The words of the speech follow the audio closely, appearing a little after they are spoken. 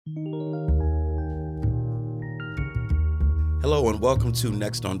Hello and welcome to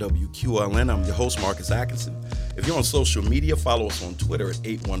Next on WQLN. I'm your host, Marcus Atkinson. If you're on social media, follow us on Twitter at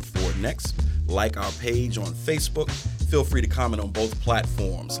 814NEXT. Like our page on Facebook. Feel free to comment on both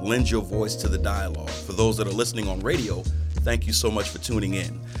platforms. Lend your voice to the dialogue. For those that are listening on radio, thank you so much for tuning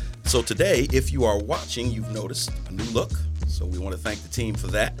in. So today, if you are watching, you've noticed a new look. So we want to thank the team for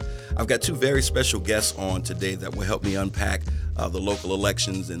that. I've got two very special guests on today that will help me unpack the local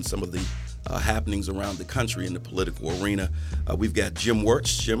elections and some of the happenings around the country in the political arena. We've got Jim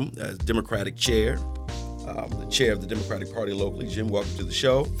Wirtz. Jim, Democratic chair, the chair of the Democratic Party locally. Jim, welcome to the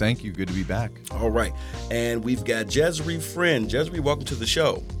show. Thank you. Good to be back. All right. And we've got Jesri Friend. Jesri, welcome to the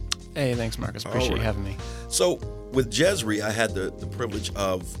show. Hey, thanks, Marcus. Appreciate you having me. So with Jesri, I had the privilege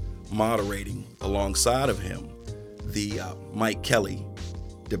of moderating alongside of him the Mike Kelly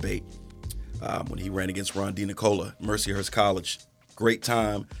debate when he ran against Ron DeNicola, Mercyhurst College. Great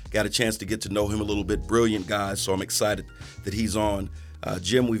time. Got a chance to get to know him a little bit. Brilliant guy, so I'm excited that he's on.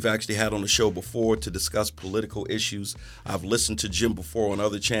 Jim, we've actually had on the show before to discuss political issues. I've listened to Jim before on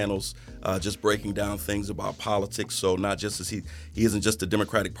other channels, just breaking down things about politics. So not just as he isn't just a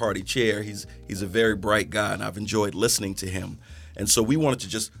Democratic Party chair, he's a very bright guy, and I've enjoyed listening to him. And so we wanted to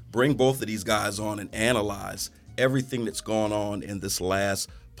just bring both of these guys on and analyze everything that's gone on in this last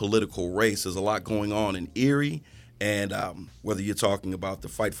political race. There's a lot going on in Erie. And whether you're talking about the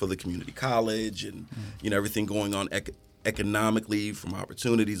fight for the community college and everything going on economically, from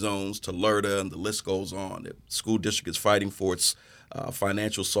opportunity zones to LERTA, and the list goes on. The school district is fighting for its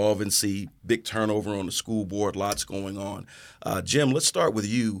financial solvency, big turnover on the school board, lots going on. Jim, let's start with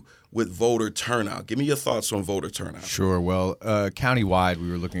you with voter turnout. Give me your thoughts on voter turnout. Sure. Well, countywide,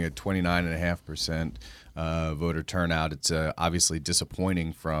 we were looking at 29.5%. Voter turnout. It's obviously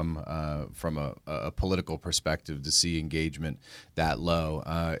disappointing from a political perspective to see engagement that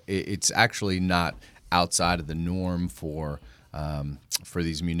low. It's actually not outside of the norm for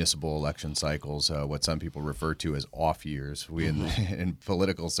these municipal election cycles, what some people refer to as off years. We in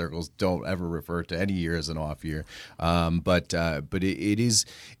political circles don't ever refer to any year as an off year, but it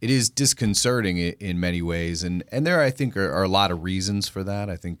is disconcerting in many ways, and there I think are a lot of reasons for that.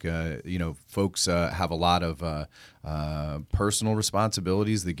 I think folks have a lot of personal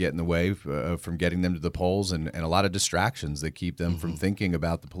responsibilities that get in the way from getting them to the polls, and a lot of distractions that keep them from thinking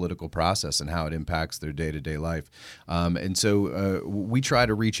about the political process and how it impacts their day-to-day life. And so we try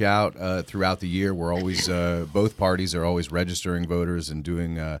to reach out throughout the year. We're always both parties are always registering voters and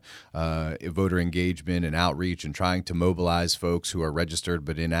doing voter engagement and outreach and trying to mobilize folks who are registered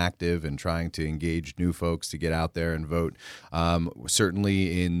but inactive and trying to engage new folks to get out there and vote.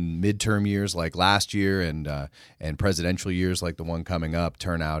 Certainly in midterm years like last year and presidential years like the one coming up,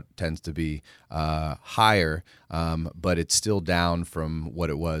 turnout tends to be higher, but it's still down from what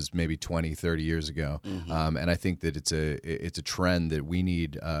it was maybe 20, 30 years ago. And I think that it's a trend that we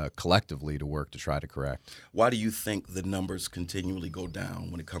need collectively to work to try to correct. Why do you think the numbers continually go down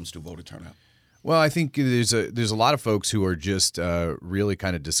when it comes to voter turnout? Well, I think there's a lot of folks who are just really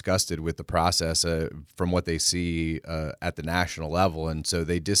kind of disgusted with the process from what they see at the national level, and so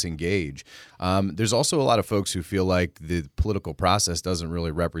they disengage. There's also a lot of folks who feel like the political process doesn't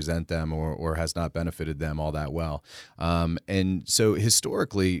really represent them or has not benefited them all that well. And so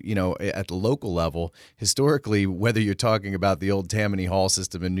historically, at the local level, whether you're talking about the old Tammany Hall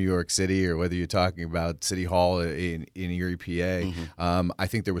system in New York City or whether you're talking about City Hall in Erie, PA, I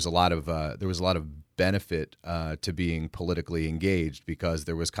think there was a lot of benefit to being politically engaged because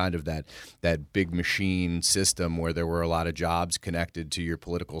there was kind of that big machine system where there were a lot of jobs connected to your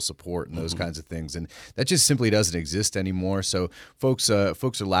political support and those kinds of things, and that just simply doesn't exist anymore. So folks are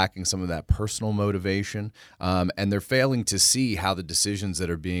lacking some of that personal motivation, and they're failing to see how the decisions that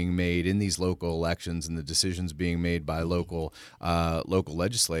are being made in these local elections and the decisions being made by local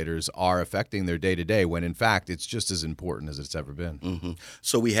legislators are affecting their day to day. When in fact it's just as important as it's ever been.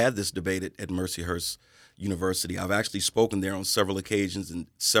 So we had this debate at Mercyhurst University. I've actually spoken there on several occasions in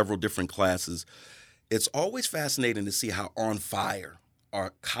several different classes. It's always fascinating to see how on fire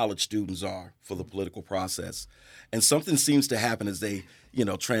our college students are for the political process. And something seems to happen as they,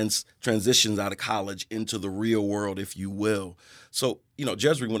 transitions out of college into the real world, if you will. So,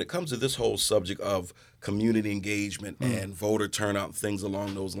 Jesri, when it comes to this whole subject of community engagement and voter turnout and things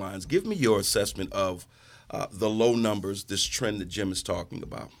along those lines, give me your assessment of the low numbers, this trend that Jim is talking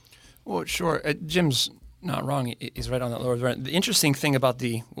about. Well, sure. Jim's not wrong. He's right on that lower end. The interesting thing about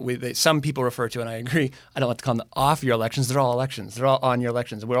some people refer to, and I agree, I don't like to call them the off-year elections. They're all elections. They're all on-year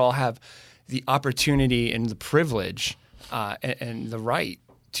elections. We all have the opportunity and the privilege and the right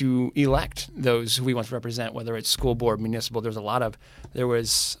to elect those who we want to represent, whether it's school board, municipal. There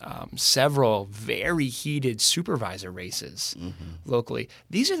was several very heated supervisor races locally.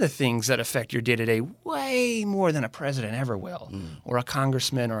 These are the things that affect your day-to-day way more than a president ever will, or a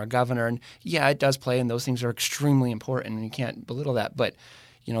congressman or a governor. And yeah, it does play, and those things are extremely important, and you can't belittle that. But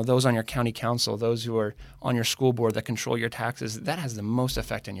those on your county council, those who are on your school board that control your taxes, that has the most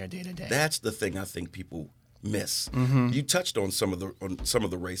effect on your day-to-day. That's the thing I think people miss. You touched on some of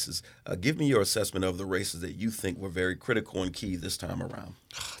the races. Give me your assessment of the races that you think were very critical and key this time around.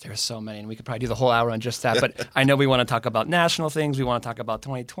 There are so many, and we could probably do the whole hour on just that. But I know we want to talk about national things. We want to talk about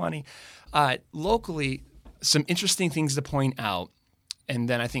 2020. Locally, some interesting things to point out, and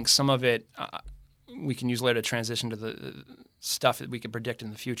then I think some of it we can use later to transition to the stuff that we can predict in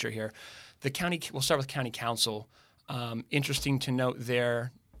the future here. We'll start with county council. Interesting to note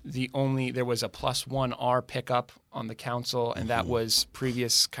there. There was a +1R pickup on the council, and that was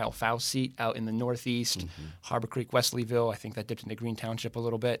previous Kyle Faust seat out in the Northeast, Harbor Creek, Wesleyville. I think that dipped into Green Township a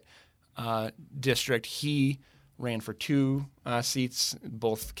little bit. District, he ran for 2 seats,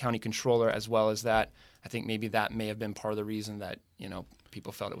 both county controller as well as that. I think maybe that may have been part of the reason that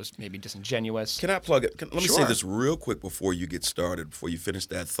people felt it was maybe disingenuous. Can I plug it? Let me say this real quick before you get started, before you finish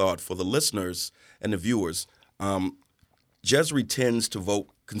that thought. For the listeners and the viewers, Jesry tends to vote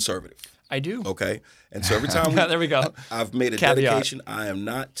conservative. I do. Okay. And so every time there we go. I've made a Caveat. dedication. I am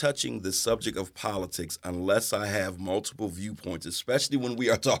not touching the subject of politics unless I have multiple viewpoints, especially when we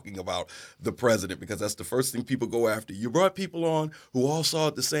are talking about the president, because that's the first thing people go after. You brought people on who all saw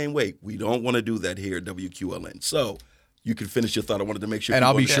it the same way. We don't want to do that here at WQLN. So you can finish your thought. I wanted to make sure. And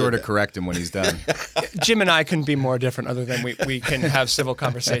I'll be sure to correct him when he's done. Jim and I couldn't be more different, other than we can have civil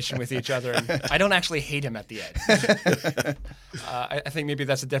conversation with each other. And I don't actually hate him at the end. I think maybe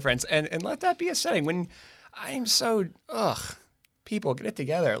that's a difference. And let that be a setting. When I am so, people, get it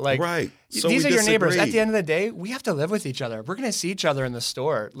together. Right. So these are your neighbors. At the end of the day, we have to live with each other. We're going to see each other in the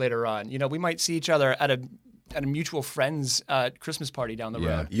store later on. We might see each other at a mutual friend's Christmas party down the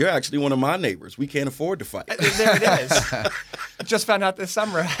road. You're actually one of my neighbors. We can't afford to fight. There it is. Just found out this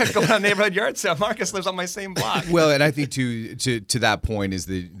summer going on neighborhood yard sale. Marcus lives on my same block. Well, and I think to that point is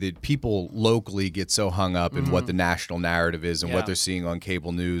that people locally get so hung up in what the national narrative is and what they're seeing on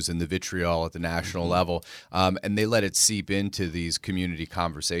cable news and the vitriol at the national level, and they let it seep into these community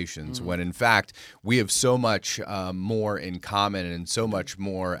conversations when in fact we have so much more in common and so much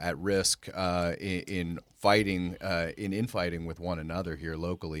more at risk in infighting with one another here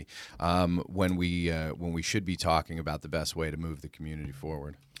locally, when we should be talking about the best way to move the community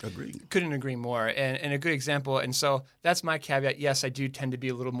forward. Agreed. Couldn't agree more. And a good example. And so that's my caveat. Yes, I do tend to be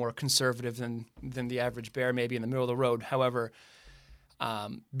a little more conservative than the average bear, maybe in the middle of the road. However,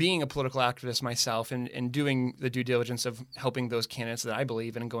 being a political activist myself and doing the due diligence of helping those candidates that I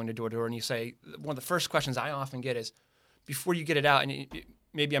believe in and going to door to door, and you say one of the first questions I often get is, before you get it out, and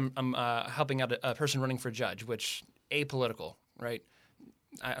maybe I'm helping out a person running for judge, which apolitical, right?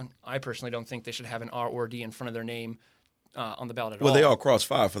 I personally don't think they should have an R or D in front of their name on the ballot at all. Well, they all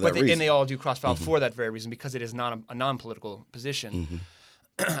cross-file for that reason. And they all do cross-file for that very reason, because it is not a non-political position.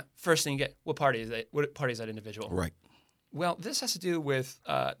 First thing you get, what party is that individual? Right. Well, this has to do with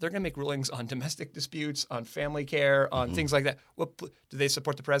they're going to make rulings on domestic disputes, on family care, on things like that. Well, do they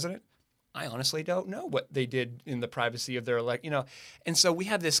support the president? I honestly don't know what they did in the privacy of their and so we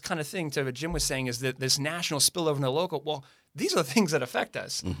have this kind of thing to what Jim was saying, is that this national spillover in the local. Well, these are the things that affect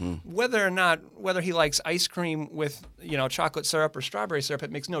us. Whether he likes ice cream with chocolate syrup or strawberry syrup,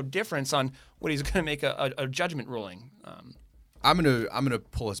 it makes no difference on what he's going to make a judgment ruling. I'm gonna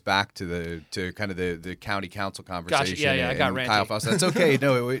pull us back to kind of the county council conversation. Gotcha. Yeah, I got ranty. Kyle Faust. That's okay.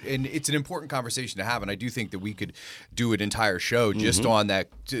 No, and it's an important conversation to have, and I do think that we could do an entire show just on that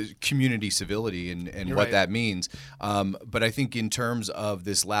community civility and what right. that means. But I think in terms of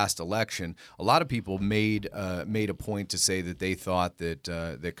this last election, a lot of people made a point to say that they thought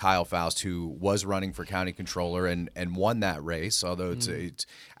that Kyle Faust, who was running for county controller and won that race, although it's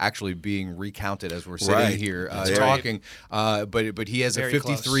actually being recounted as we're sitting here talking. But he has Very a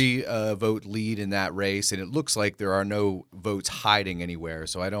 53 vote lead in that race, and it looks like there are no votes hiding anywhere.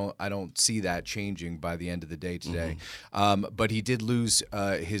 So I don't see that changing by the end of the day today. But he did lose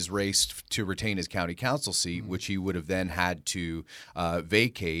his race to retain his county council seat, which he would have then had to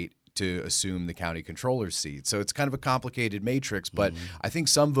vacate to assume the county controller's seat. So it's kind of a complicated matrix, but I think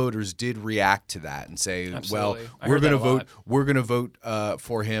some voters did react to that and say, Absolutely. well, we're going to vote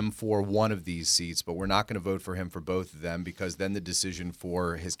for him for one of these seats, but we're not going to vote for him for both of them, because then the decision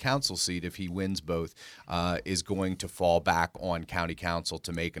for his council seat, if he wins both, is going to fall back on county council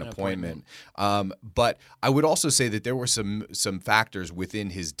to make an appointment. But I would also say that there were some factors within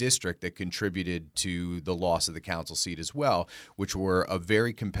his district that contributed to the loss of the council seat as well, which were a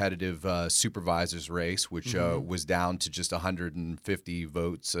very competitive supervisor's race, which was down to just 150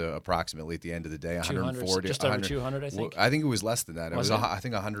 votes approximately at the end of the day. 140, just over 200, I think. I think it was less than that. I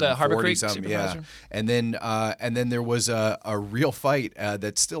think 140 the Harbor Creek something. supervisor? Yeah, and then there was a real fight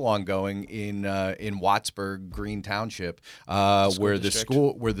that's still ongoing in Wattsburg Green Township, where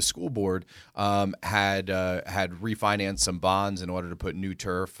the school board had refinanced some bonds in order to put new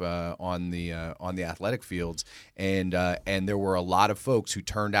turf on the athletic fields, and there were a lot of folks who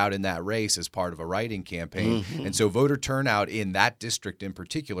turned out in that race as part of a write-in campaign, and so voter turnout in that district in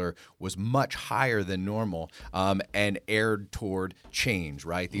particular was much higher than normal, and erred toward change.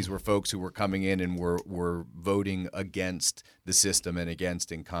 Right, these were folks who were coming in and were voting against the system and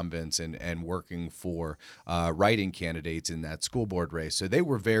against incumbents and working for write-in candidates in that school board race. So they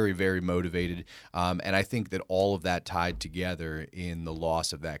were very, very motivated, and I think that all of that tied together in the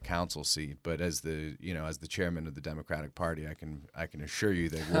loss of that council seat. But as the chairman of the Democratic Party, I can assure you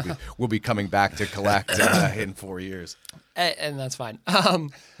that we'll be coming back to collect in 4 years. And that's fine.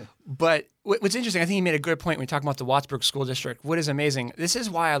 But what's interesting, I think you made a good point when we talk about the Wattsburg School District. What is amazing, this is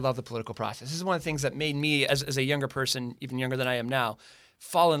why I love the political process. This is one of the things that made me, as a younger person, even younger than I am now,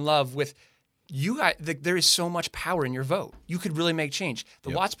 fall in love with you guys. There is so much power in your vote. You could really make change. The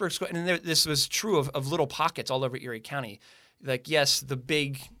Wattsburg School, and this was true of little pockets all over Erie County. Like, yes, the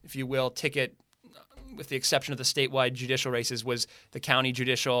big, if you will, ticket, with the exception of the statewide judicial races, was the county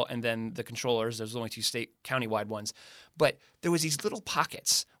judicial and then the controllers. There's only two countywide ones. But there was these little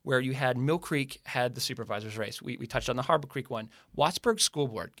pockets where you had Mill Creek had the supervisor's race. We touched on the Harbor Creek one. Wattsburg School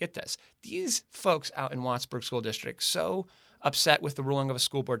Board, get this. These folks out in Wattsburg School District so upset with the ruling of a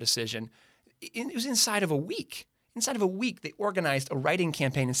school board decision. It was inside of a week. Inside of a week, they organized a write-in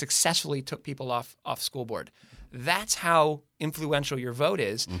campaign and successfully took people off school board. That's how influential your vote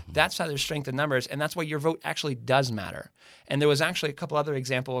is. That's how there's strength in numbers, and that's why your vote actually does matter. And there was actually a couple other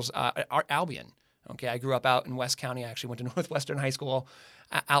examples. Albion. Okay, I grew up out in West County. I actually went to Northwestern High School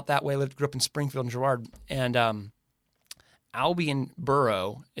out that way. Grew up in Springfield and Girard. And Albion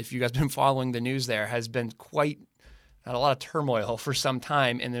Borough, if you guys have been following the news there, has been had a lot of turmoil for some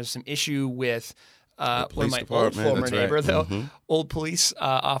time, and there's some issue with one of my old former neighbor, old police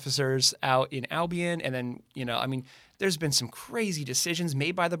officers out in Albion. And then, there's been some crazy decisions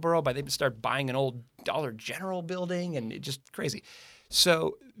made by the borough. They started buying an old Dollar General building, and it just crazy.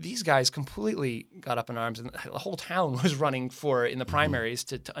 So these guys completely got up in arms, and the whole town was running in the primaries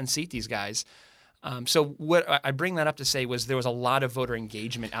to unseat these guys. So what I bring that up to say was there was a lot of voter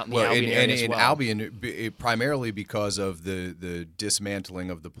engagement out in the Albion area as well. Albion, primarily because of the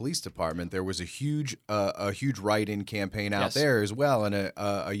dismantling of the police department, there was a huge write-in campaign out there as well, and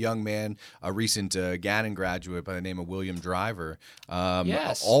a young man, a recent Gannon graduate by the name of William Driver,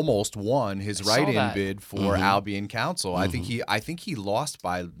 almost won his write-in bid for Albion Council. I think he lost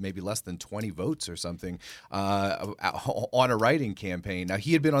by maybe less than 20 votes or something on a write-in campaign. Now,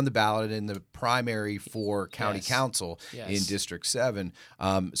 he had been on the ballot in the primary for county council in District 7.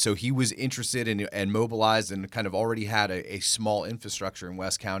 So he was interested and mobilized and kind of already had a small infrastructure in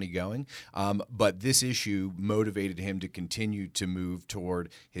West County going. But this issue motivated him to continue to move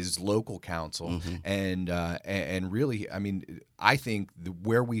toward his local council. And really, I think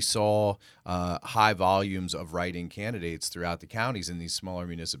where we saw high volumes of write-in candidates throughout the counties in these smaller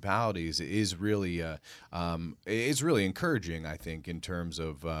municipalities is really encouraging, I think, in terms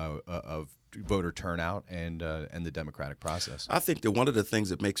of voter turnout and the democratic process. I think that one of the things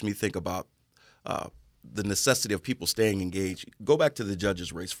that makes me think about the necessity of people staying engaged, go back to the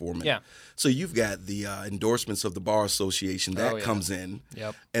judges race for a minute. Yeah. So you've got the endorsements of the Bar Association that comes in.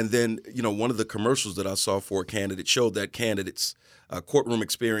 Yep. And then, one of the commercials that I saw for a candidate showed that candidate's courtroom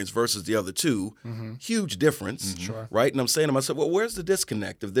experience versus the other two, huge difference, right? And I'm saying to myself, well, where's the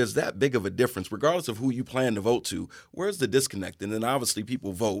disconnect? If there's that big of a difference, regardless of who you plan to vote to, where's the disconnect? And then obviously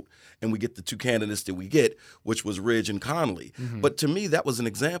people vote, and we get the two candidates that we get, which was Ridge and Connolly. But to me, that was an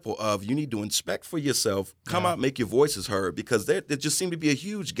example of you need to inspect for yourself, come out, make your voices heard, because there just seemed to be a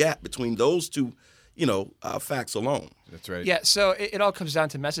huge gap between those two, facts alone. That's right. Yeah, so it all comes down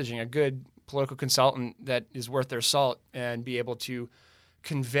to messaging. A good political consultant that is worth their salt and be able to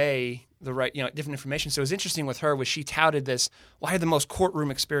convey the right, different information. So it was interesting with her was she touted this, well, I had the most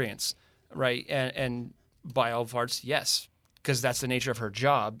courtroom experience, right? And by all parts, yes, because that's the nature of her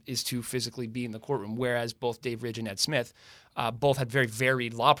job is to physically be in the courtroom. Whereas both Dave Ridge and Ed Smith both had very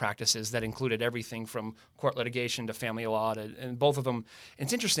varied law practices that included everything from court litigation to family law. And both of them,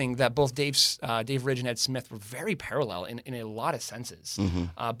 it's interesting that both Dave Ridge and Ed Smith were very parallel in a lot of senses,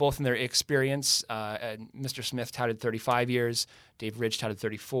 both in their experience. And Mr. Smith touted 35 years, Dave Ridge touted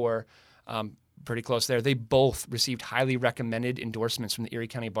 34. Pretty close there. They both received highly recommended endorsements from the Erie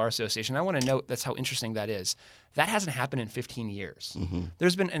County Bar Association. I want to note that's how interesting that is. That hasn't happened in 15 years.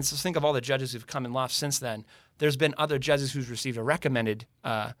 There's been, and so think of all the judges who've come and left since then. There's been other judges who've received a recommended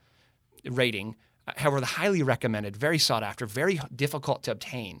rating. However, the highly recommended, very sought after, very difficult to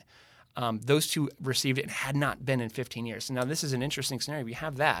obtain. Those two received it and had not been in 15 years. So now this is an interesting scenario. We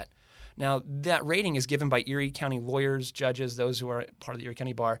have that. Now, that rating is given by Erie County lawyers, judges, those who are part of the Erie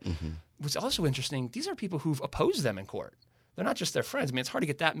County Bar. What's also interesting, these are people who've opposed them in court. They're not just their friends. I mean, it's hard to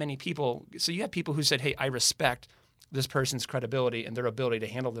get that many people. So you have people who said, hey, I respect this person's credibility and their ability to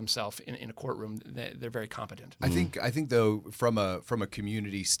handle themselves in a courtroom. They're very competent. I think though from a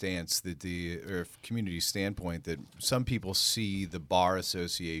community stance or community standpoint that some people see the Bar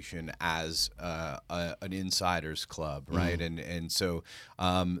Association as an insiders club, right? And so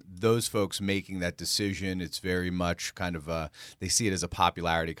those folks making that decision, it's very much kind of they see it as a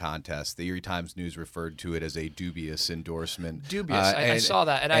popularity contest. The Erie Times News referred to it as a dubious endorsement. Dubious. I saw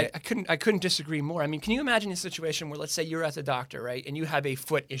that, and I couldn't disagree more. I mean, can you imagine a situation where, let's say you're at the doctor, right, and you have a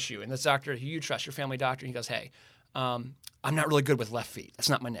foot issue, and this doctor who you trust, your family doctor, and he goes, hey, I'm not really good with left feet. That's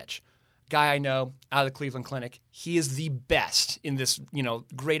not my niche. Guy I know out of the Cleveland Clinic, he is the best in this,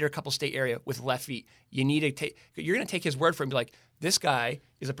 greater couple state area with left feet. You're going to take his word for it and be like, this guy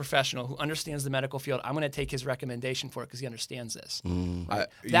is a professional who understands the medical field. I'm going to take his recommendation for it because he understands this. Right?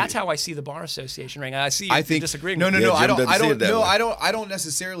 That's how I see the Bar Association ring. I see you disagreeing. No, Jim I doesn't I don't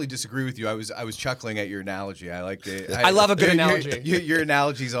necessarily disagree with you. I was chuckling at your analogy. I like it. I love a good analogy. Your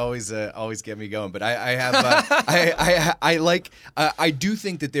analogies always get me going. But I do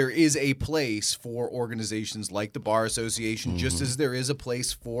think that there is a place for organizations like the Bar Association, just as there is a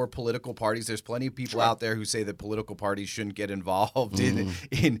place for political parties. There's plenty of people out there who say that political parties shouldn't get involved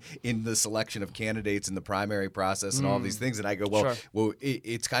in the selection of candidates in the primary process and all these things. And I go, well,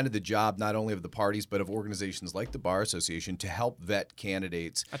 it's kind of the job not only of the parties but of organizations like the Bar Association to help vet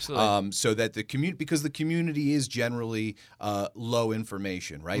candidates. Absolutely. So that the community, because the community is generally low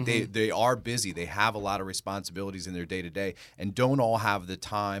information, right? They are busy. They have a lot of responsibilities in their day to day, and don't all have the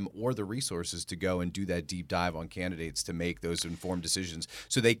time or the resources to go and do that deep dive on candidates to make those informed decisions.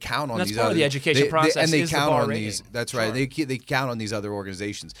 So they count on that's these part other of the education process, and they is count the bar on rating. these. That's right. They count on these other organizations.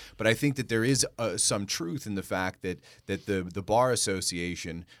 But I think that there is some truth in the fact that the Bar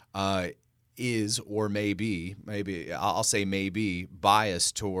Association is, or maybe I'll say maybe,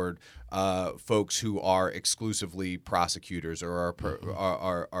 biased toward folks who are exclusively prosecutors or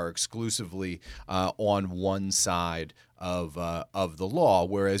are exclusively on one side of the law,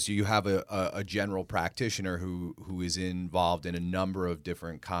 whereas you have a general practitioner who is involved in a number of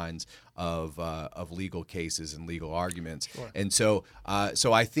different kinds of legal cases and legal arguments. Sure. And so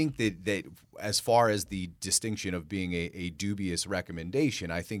I think that as far as the distinction of being a dubious recommendation,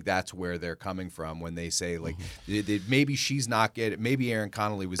 I think that's where they're coming from when they say like that maybe she's not maybe Erin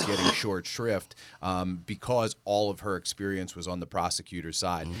Connolly was getting short shrift because all of her experience was on the prosecutor's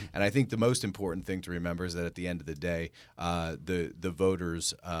side. And I think the most important thing to remember is that at the end of the day, the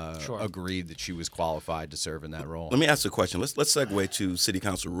voters agreed that she was qualified to serve in that role. Let me ask a question. Let's segue to City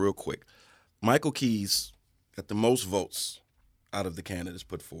Council real quick. Michael Keyes got the most votes out of the candidates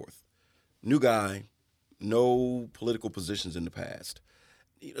put forth. New guy, no political positions in the past.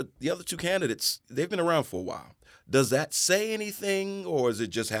 The other two candidates, they've been around for a while. Does that say anything, or does it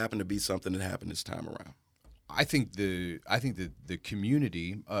just happen to be something that happened this time around? I think the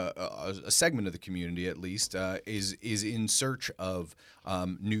community, a segment of the community at least, is in search of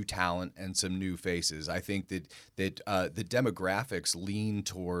new talent and some new faces. I think that the demographics lean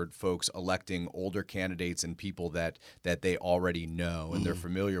toward folks electing older candidates and people that they already know and they're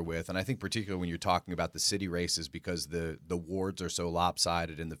familiar with. And I think particularly when you're talking about the city races, because the wards are so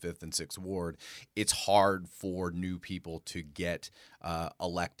lopsided in the 5th and 6th ward, it's hard for new people to get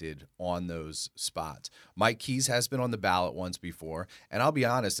elected on those spots. Mike Keyes has been on the ballot once before, and I'll be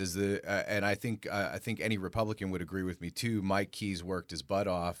honest, and I think any Republican would agree with me too. Mike Keyes worked his butt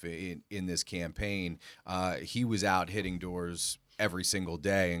off in this campaign. He was out hitting doors every single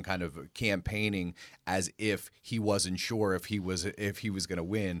day and kind of campaigning as if he wasn't sure if he was going to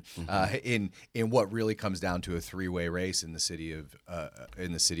win in what really comes down to a three-way race in the city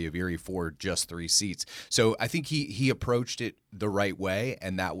of Erie for just 3 seats. So I think he approached it the right way,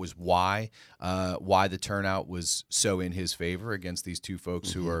 and that was why the turnout was so in his favor against these two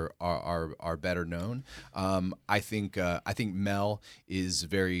folks who are better known. I think Mel is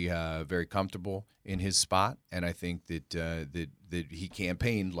very comfortable in his spot, and I think that he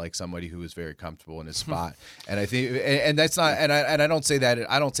campaigned like somebody who was very comfortable in his spot. And I think, and that's not, and I don't say that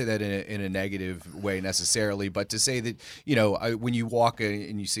in a negative way necessarily, but to say that, you know, when you walk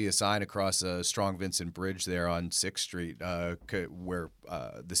and you see a sign across Strong Vincent Bridge there on 6th Street, where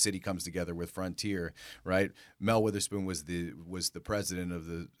the city comes together with Frontier, right? Mel Witherspoon was the president of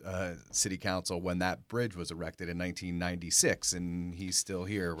the city council when that bridge was erected in 1996, and he's still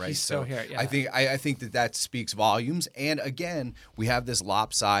here, right? He's still here. Yeah. I think that speaks volumes. And again, we have this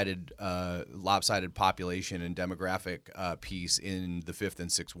lopsided population and demographic piece in the 5th and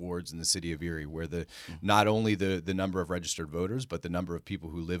 6th wards in the city of Erie, where not only the number of registered voters, but the number of people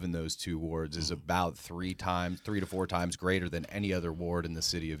who live in those 2 wards is about 3 to 4 times greater than any other ward in the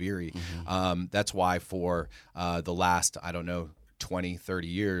city of Erie. That's why for the last, 20, 30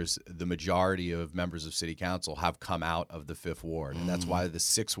 years, the majority of members of city council have come out of the 5th ward. And that's why the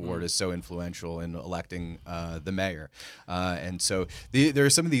 6th ward is so influential in electing the mayor. And so there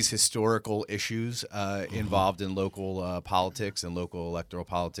are some of these historical issues involved in local politics and local electoral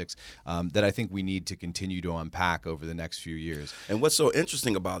politics that I think we need to continue to unpack over the next few years. And what's so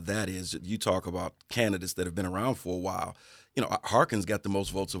interesting about that is you talk about candidates that have been around for a while. You know, Harkins got the most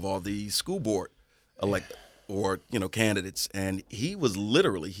votes of all the school board candidates, and he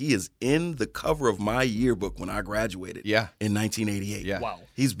is in the cover of my yearbook when I graduated in 1988. Yeah. Wow.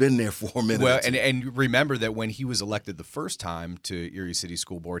 He's been there for a minute. Well, and remember that when he was elected the first time to Erie City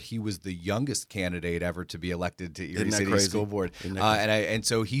School Board, he was the youngest candidate ever to be elected to Erie City School Board. And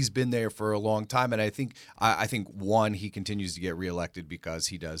so he's been there for a long time, and I think one, he continues to get reelected because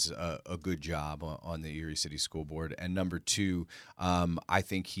he does a good job on the Erie City School Board, and number 2, I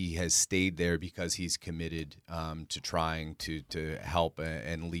think he has stayed there because he's committed to trying to help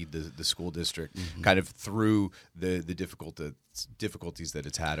and lead the school district kind of through the difficulties that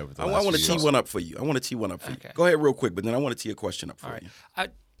it's had over the last few years. I want to tee one up for you. Okay. Go ahead real quick, but then I want to tee a question up for you. I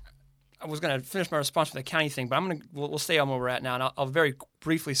was going to finish my response for the county thing, but we'll stay on where we're at now, and I'll very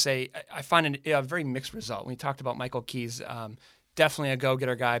briefly say I find it a very mixed result. When we talked about Michael Keyes, definitely a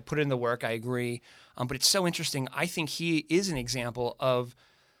go-getter guy, put in the work, I agree. But it's so interesting. I think he is an example of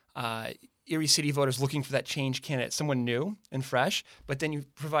Erie City voters looking for that change candidate, someone new and fresh. But then you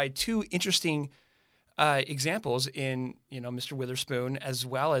provide 2 interesting examples in Mr. Witherspoon as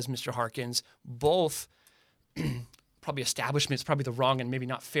well as Mr. Harkins, both probably establishment is probably the wrong and maybe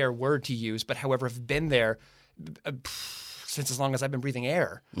not fair word to use, but however have been there since as long as I've been breathing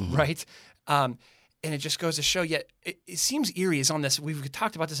air, right? And it just goes to show, yet it seems Erie is on this. We've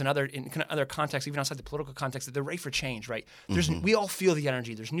talked about this in kind of other contexts, even outside the political context, that they're ready for change, right? We all feel the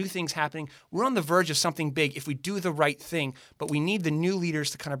energy. There's new things happening. We're on the verge of something big if we do the right thing, but we need the new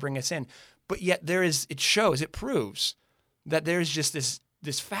leaders to kind of bring us in. But yet it proves that there's just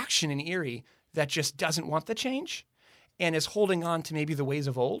this faction in Erie that just doesn't want the change and is holding on to maybe the ways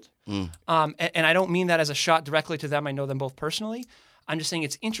of old. And I don't mean that as a shot directly to them. I know them both personally. I'm just saying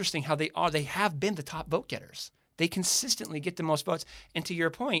it's interesting how they have been the top vote getters. They consistently get the most votes. And to your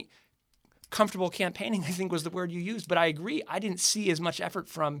point, comfortable campaigning, I think was the word you used. But I agree. I didn't see as much effort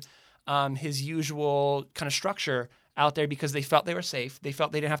from his usual kind of structure out there because they felt they were safe. They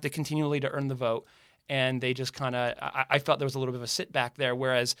felt they didn't have to continually to earn the vote. And they just kind of, I felt there was a little bit of a sit back there.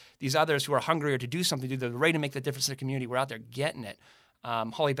 Whereas these others who are hungrier to do something, they're ready to make the difference in the community, were out there getting it.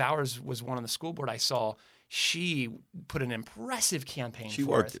 Holly Bowers was one on the school board I saw. She put an impressive campaign She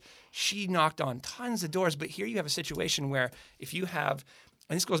forth. worked it. She knocked on tons of doors, but here you have a situation where if you have,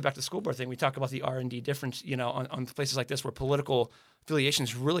 and this goes back to the school board thing, we talk about the R&D difference, on places like this where political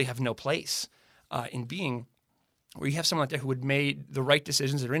affiliations really have no place in being, where you have someone like that who had made the right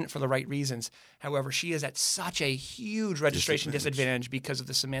decisions, they're in it for the right reasons. However, she is at such a huge registration disadvantage because of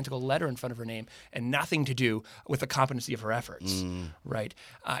the semantical letter in front of her name and nothing to do with the competency of her efforts, right?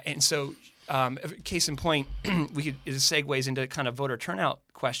 And so, case in point, it segues into kind of voter turnout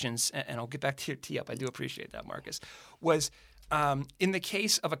questions, and I'll get back to your tee up. I do appreciate that, Marcus. In the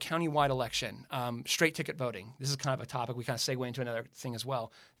case of a countywide election, straight ticket voting, this is kind of a topic we kind of segue into another thing as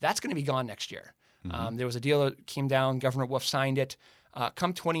well. That's going to be gone next year. There was a deal that came down. Governor Wolf signed it.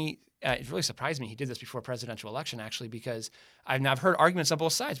 It really surprised me he did this before a presidential election, actually, because I've heard arguments on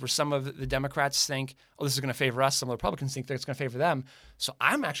both sides where some of the Democrats think, oh, this is going to favor us. Some of the Republicans think that it's going to favor them. So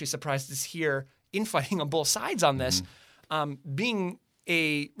I'm actually surprised to hear infighting on both sides on this. Being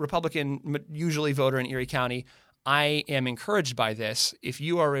a Republican, usually voter in Erie County, I am encouraged by this. If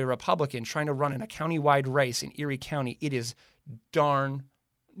you are a Republican trying to run in a county-wide race in Erie County, it is darn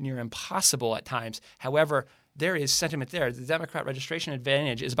near impossible at times. However, there is sentiment there. The Democrat registration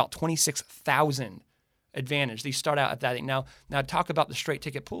advantage is about 26,000 advantage. These start out at that. Now talk about the straight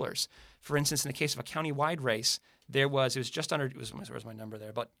ticket poolers. For instance, in the case of a county-wide race, where's my number there?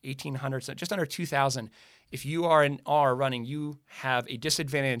 About 1,800, so just under 2,000. If you are an R running, you have a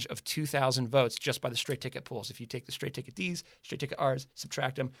disadvantage of 2,000 votes just by the straight ticket pools. If you take the straight ticket Ds, straight ticket Rs,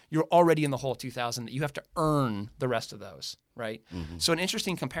 subtract them, you're already in the whole 2,000. You have to earn the rest of those, right? So an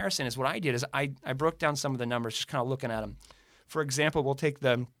interesting comparison is what I did is I broke down some of the numbers, just kind of looking at them. For example,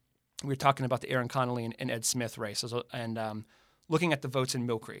 we were talking about the Aaron Connolly and Ed Smith race, and looking at the votes in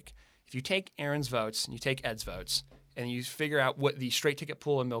Mill Creek. If you take Aaron's votes and you take Ed's votes and you figure out what the straight ticket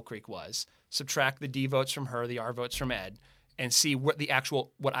pool in Mill Creek was, subtract the D votes from her, the R votes from Ed, and see what the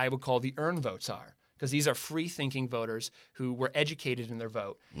actual, what I would call the earn votes are. Because these are free-thinking voters who were educated in their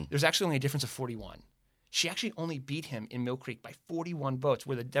vote. There's actually only a difference of 41. She actually only beat him in Mill Creek by 41 votes,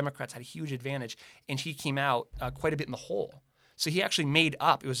 where the Democrats had a huge advantage, and he came out quite a bit in the hole. So he actually made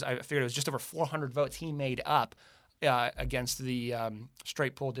up. I figured it was just over 400 votes he made up against the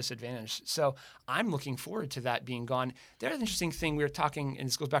straight poll disadvantage. So I'm looking forward to that being gone. The other interesting thing we were talking, and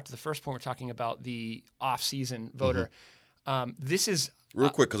this goes back to the first point, we're talking about the off-season voter. This is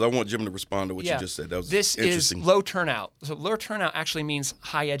real quick, because I want Jim to respond to what you just said. That was interesting. Is low turnout. So low turnout actually means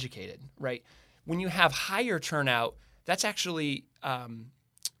high educated, right? When you have higher turnout, that's actually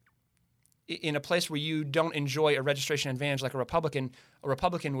in a place where you don't enjoy a registration advantage like a Republican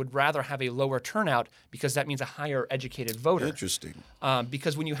would rather have a lower turnout because that means a higher educated voter. Interesting.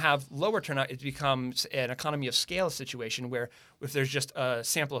 Because when you have lower turnout, it becomes an economy of scale situation where if there's just a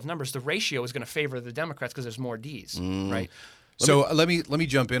sample of numbers, the ratio is going to favor the Democrats because there's more Ds, right? So let me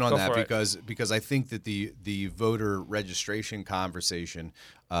jump in on that because I think that the voter registration conversation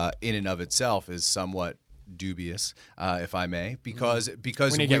in and of itself is somewhat dubious, if I may, because we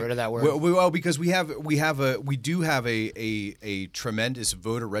need to get rid of that word. Because we do have a tremendous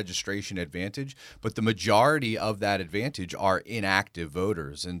voter registration advantage, but the majority of that advantage are inactive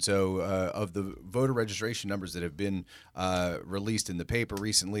voters, and so of the voter registration numbers that have been released in the paper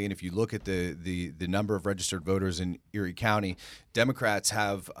recently, and if you look at the number of registered voters in Erie County, Democrats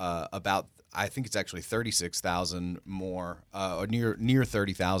have about, I think it's actually 36,000 more, or near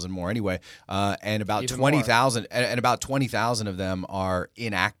 30,000 more anyway, and about 20,000, and about 20,000 of them are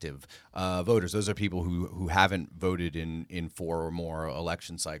inactive voters. Those are people who haven't voted in 4 or more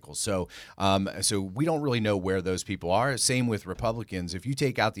election cycles. So we don't really know where those people are. Same with Republicans. If you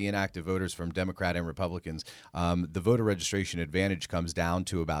take out the inactive voters from Democrat and Republicans, the voter registration advantage comes down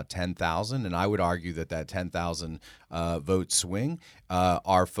to about 10,000, and I would argue that 10,000 vote swing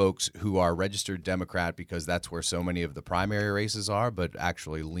are folks who are registered Democrat because that's where so many of the primary races are, but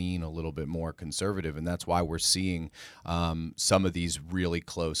actually lean a little bit more conservative, and that's why we're seeing some of these really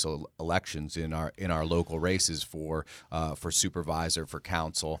close elections in our local races for supervisor, for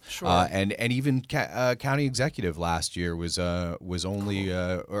council, and even county executive last year was only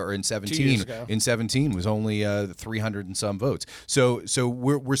or in 17 was only 300 and some votes. So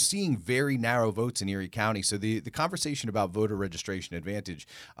we're seeing very narrow votes in Erie County. So the conversation about voter registration advantage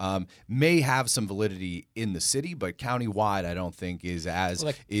may have some validity in the city, but countywide, I don't think is as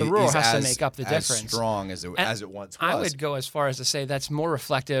the rural has to make up the difference. Strong as it once was. I would go as far as to say that's more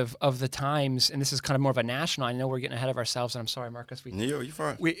reflective of the times, and this is kind of more of a national. I know we're getting ahead of ourselves, and I'm sorry, Marcus. You're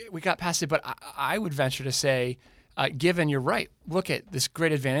fine. We got past it, but I would venture to say, given you're right, look at this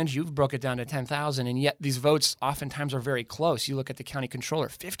great advantage. You've broke it down to 10,000, and yet these votes oftentimes are very close. You look at the county controller,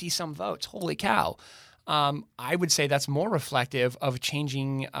 50-some votes. Holy cow. I would say that's more reflective of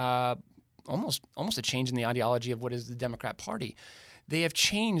changing, almost a change in the ideology of what is the Democrat Party. They have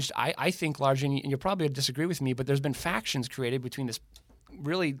changed, I think, largely, and you'll probably disagree with me, but there's been factions created between this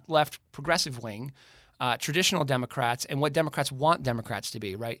really left progressive wing, traditional Democrats, and what Democrats want Democrats to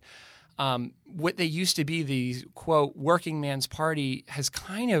be, right? What they used to be, the, quote, working man's party has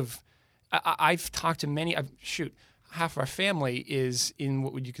kind of, I've talked to many, half of our family is in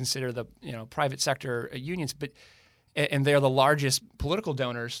what would you consider the private sector unions, and they're the largest political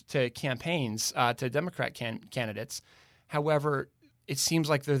donors to campaigns, to Democrat candidates. However, it seems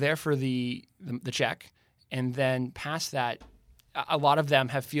like they're there for the check, and then past that, a lot of them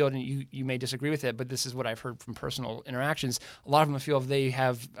have feel, and you may disagree with it, but this is what I've heard from personal interactions. A lot of them feel they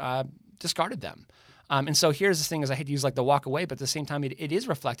have discarded them. And so here's the thing: is I hate to use like the walk away, but at the same time, it is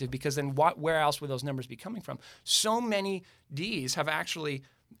reflective, because then where else would those numbers be coming from? So many Ds have actually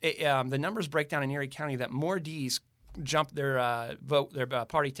the numbers break down in Erie County that more Ds jump their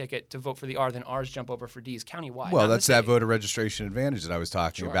party ticket to vote for the R than R's jump over for D's countywide. Well, that's that voter registration advantage that I was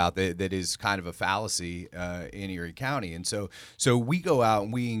talking Sure. about. That is kind of a fallacy in Erie County, and so we go out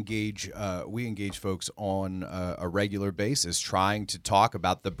and we engage folks on a regular basis, trying to talk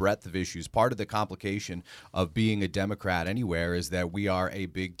about the breadth of issues. Part of the complication of being a Democrat anywhere is that we are a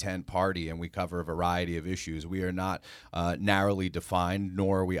big tent party and we cover a variety of issues. We are not narrowly defined,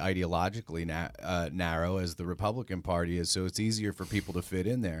 nor are we ideologically narrow as the Republican Party is, so it's easier for people to fit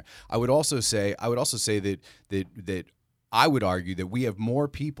in there. I would also say that I would argue that we have more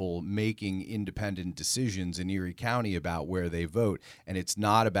people making independent decisions in Erie County about where they vote, and it's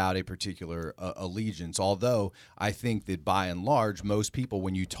not about a particular allegiance. Although I think that by and large, most people,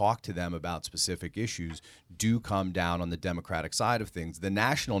 when you talk to them about specific issues, do come down on the Democratic side of things. The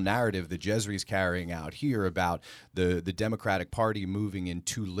national narrative that Jesri is carrying out here about the Democratic Party moving in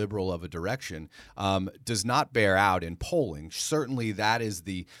too liberal of a direction does not bear out in polling. Certainly, that is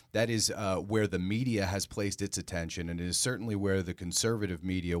where the media has placed its attention, and it is certainly where the conservative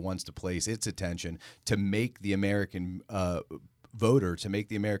media wants to place its attention to make the American voter, to make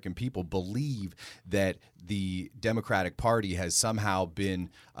the American people believe that the Democratic Party has somehow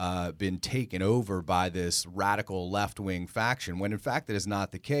been taken over by this radical left-wing faction, when in fact that is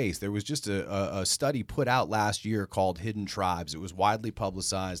not the case. There was just a study put out last year called Hidden Tribes. It was widely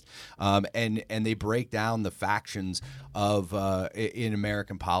publicized, and they break down the factions of in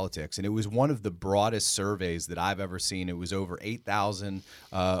American politics, and it was one of the broadest surveys that I've ever seen. It was over 8,000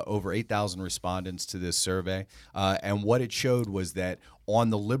 respondents to this survey, and what it showed was that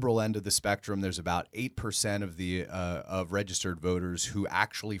on the liberal end of the spectrum, there's about 8% of the of registered voters who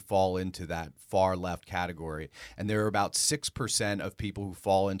actually fall into that far left category, and there are about 6% of people who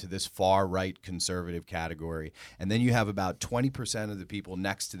fall into this far right conservative category. And then you have about 20% of the people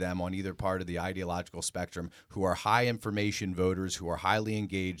next to them on either part of the ideological spectrum who are high information voters, who are highly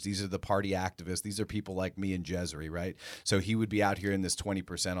engaged. These are the party activists. These are people like me and Jesri, right? So he would be out here in this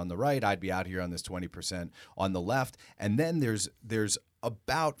 20% on the right. I'd be out here on this 20% on the left. And then there's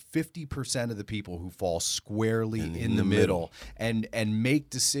about 50% of the people who fall squarely in the middle and make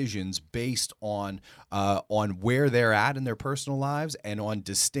decisions based on where they're at in their personal lives and on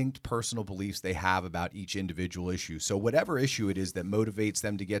distinct personal beliefs they have about each individual issue. So whatever issue it is that motivates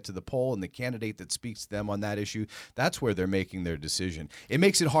them to get to the poll and the candidate that speaks to them on that issue, that's where they're making their decision. It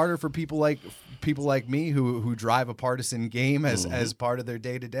makes it harder for people like me who drive a partisan game as part of their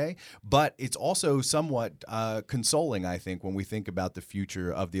day-to-day, but it's also somewhat consoling, I think, when we think about the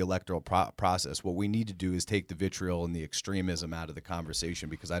future of the electoral process. What we need to do is take the vitriol and the extremism out of the conversation,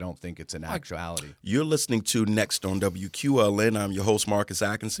 because I don't think it's an actuality. You're listening to Next on WQLN. I'm your host, Marcus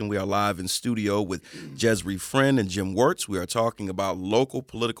Atkinson. We are live in studio with Jesri Friend and Jim Wirtz. We are talking about local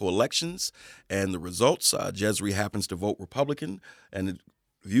political elections and the results. Jesri happens to vote Republican and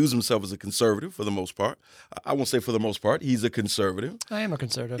views himself as a conservative for the most part. I won't say for the most part. He's a conservative. I am a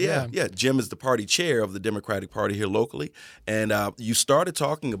conservative, yeah. Jim is the party chair of the Democratic Party here locally. And you started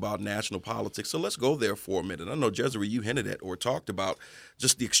talking about national politics, so let's go there for a minute. I know, Jesri, you hinted at or talked about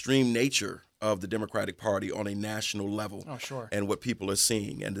just the extreme nature of the Democratic Party on a national level. Oh, sure. And what people are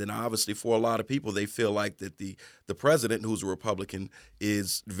seeing. And then obviously for a lot of people, they feel like that the president, who's a Republican,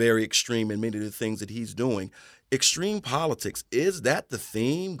 is very extreme in many of the things that he's doing. Extreme politics, is that the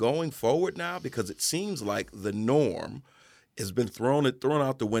theme going forward now? Because it seems like the norm has been thrown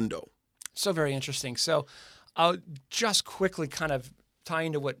out the window. So very interesting. So I'll just quickly kind of tie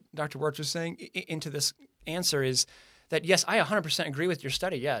into what Dr. Wirtz was saying into this answer is that, yes, I 100% agree with your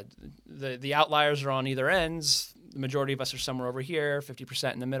study. Yeah, the outliers are on either ends. The majority of us are somewhere over here,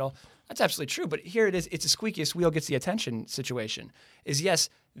 50% in the middle. That's absolutely true. But here it is. It's a squeakiest wheel gets the attention situation. Is, yes,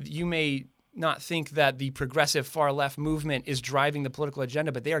 you may not think that the progressive far left movement is driving the political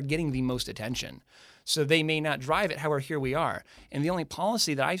agenda, but they are getting the most attention. So they may not drive it, however, here we are. And the only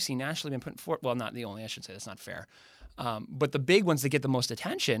policy that I've seen nationally been put forward, well, not the only, I should say, that's not fair. But the big ones that get the most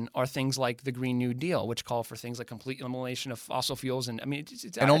attention are things like the Green New Deal, which call for things like complete elimination of fossil fuels. And I mean,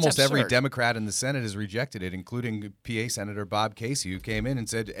 it's almost absurd. Every Democrat in the Senate has rejected it, including PA Senator Bob Casey, who came in and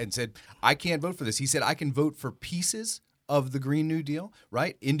said, I can't vote for this. He said, I can vote for pieces of the Green New Deal,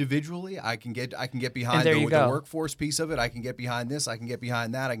 right? Individually, I can get behind there the you go. workforce piece of it. I can get behind this. I can get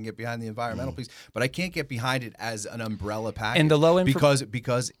behind that. I can get behind the environmental piece, but I can't get behind it as an umbrella package. And the low end because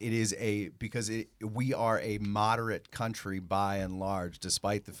we are a moderate country by and large,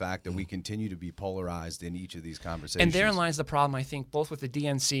 despite the fact that we continue to be polarized in each of these conversations. And therein lies the problem, I think, both with the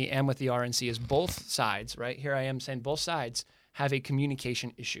DNC and with the RNC, is both sides, right? Here I am saying both sides have a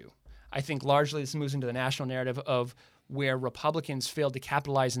communication issue. I think largely this moves into the national narrative of where Republicans failed to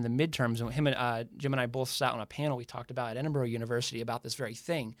capitalize in the midterms. And Jim and I both sat on a panel we talked about at Edinburgh University about this very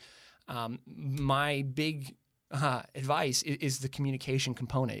thing. My big advice is the communication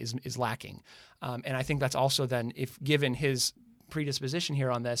component is lacking. And I think that's also then, if given his predisposition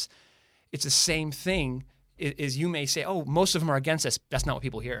here on this, it's the same thing. Is you may say, oh, most of them are against us. That's not what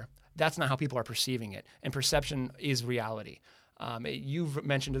people hear. That's not how people are perceiving it. And perception is reality. You've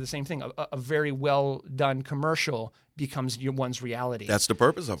mentioned the same thing. A very well done commercial becomes one's reality. That's the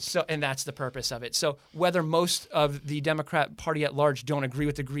purpose of it. And that's the purpose of it. So whether most of the Democrat Party at large don't agree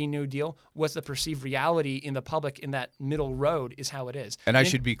with the Green New Deal, what's the perceived reality in the public in that middle road is how it is. And I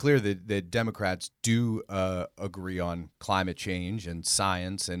should be clear that Democrats do agree on climate change and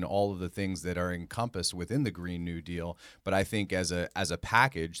science and all of the things that are encompassed within the Green New Deal. But I think as a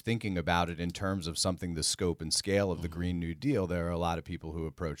package, thinking about it in terms of something the scope and scale of the Green New Deal, there are a lot of people who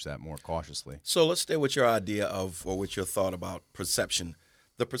approach that more cautiously. So let's stay with your idea of, or with your thought about perception.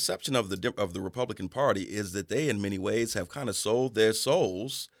 The perception of the Republican Party is that they, in many ways, have kind of sold their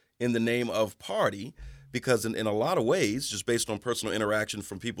souls in the name of party, because in a lot of ways, just based on personal interaction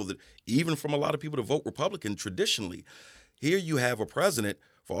from people that, even from a lot of people that vote Republican traditionally, here you have a president,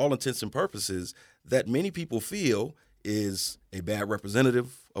 for all intents and purposes, that many people feel is a bad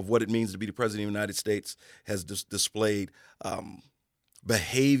representative of what it means to be the president of the United States, has displayed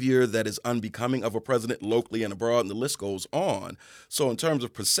behavior that is unbecoming of a president locally and abroad, and the list goes on. So in terms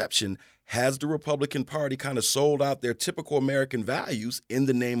of perception, has the Republican Party kind of sold out their typical American values in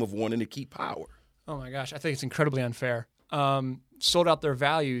the name of wanting to keep power? Oh my gosh, I think it's incredibly unfair. Sold out their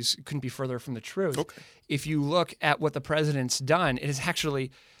values couldn't be further from the truth. Okay. If you look at what the president's done, it is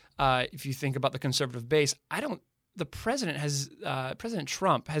actually, if you think about the conservative base, President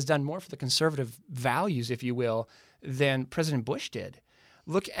Trump has done more for the conservative values, if you will, than President Bush did.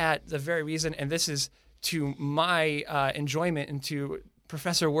 Look at the very reason, and this is to my enjoyment and to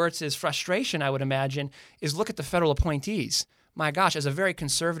Professor Wirtz's frustration, I would imagine, is look at the federal appointees. My gosh, as a very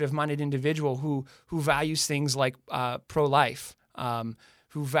conservative-minded individual who values things like pro-life,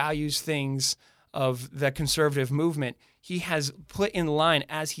 who values things of the conservative movement, he has put in line,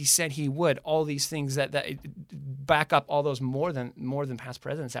 as he said he would, all these things that back up all those more than past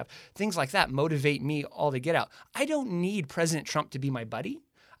presidents have. Things like that motivate me all to get out. I don't need President Trump to be my buddy.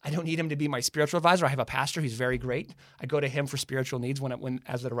 I don't need him to be my spiritual advisor. I have a pastor who's very great. I go to him for spiritual needs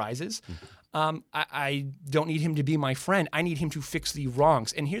as it arises. I don't need him to be my friend. I need him to fix the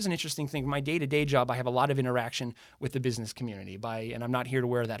wrongs. And here's an interesting thing. My day-to-day job, I have a lot of interaction with the business community, and I'm not here to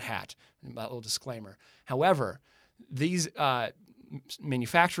wear that hat. A little disclaimer. However, these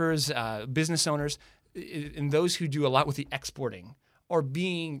manufacturers, business owners, and those who do a lot with the exporting are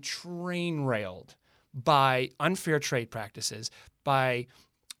being train-railed by unfair trade practices, by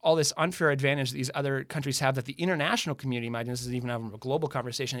all this unfair advantage that these other countries have that the international community, this is even a global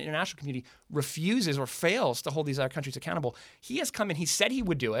conversation, the international community refuses or fails to hold these other countries accountable. He has come in, he said he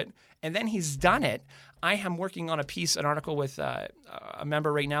would do it, and then he's done it. I am working on an article with a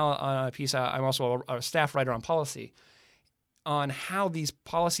member right now on a piece. I'm also a staff writer on policy, on how these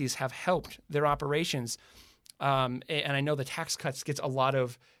policies have helped their operations. And I know the tax cuts gets a lot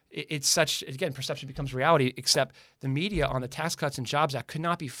of, it's such, again, perception becomes reality, except the media on the Tax Cuts and Jobs Act could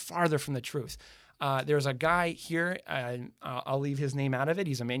not be farther from the truth. There's a guy here, I'll leave his name out of it.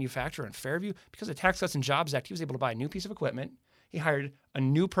 He's a manufacturer in Fairview. Because of the Tax Cuts and Jobs Act, he was able to buy a new piece of equipment. He hired a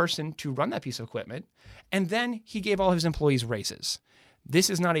new person to run that piece of equipment. And then he gave all his employees raises. This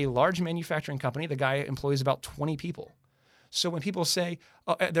is not a large manufacturing company. The guy employs about 20 people. So when people say,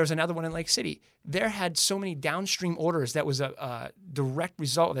 oh, there's another one in Lake City, there had so many downstream orders that was a direct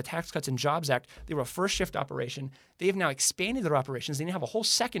result of the Tax Cuts and Jobs Act. They were a first shift operation. They have now expanded their operations. They now have a whole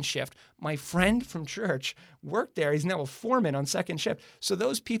second shift. My friend from church worked there. He's now a foreman on second shift. So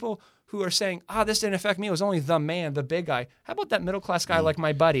those people who are saying, this didn't affect me, it was only the man, the big guy. How about that middle-class guy like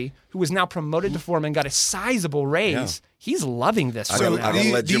my buddy who was now promoted to foreman, got a sizable raise? Yeah. He's loving this. I'm going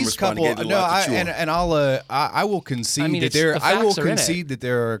to let Jim respond. I will concede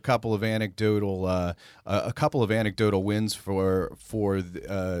there are a couple of anecdotal wins for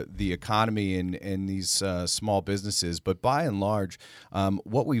the economy and these small businesses, but by and large,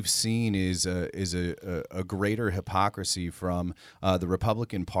 what we've seen is a greater hypocrisy from the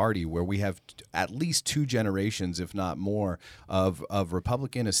Republican Party, where we have at least two generations, if not more, of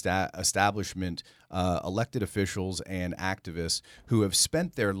Republican establishment elected officials and activists who have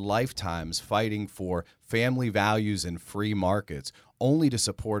spent their lifetimes fighting for family values and free markets, only to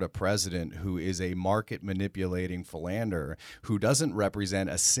support a president who is a market manipulating philanderer who doesn't represent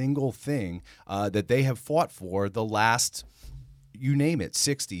a single thing that they have fought for the last, you name it,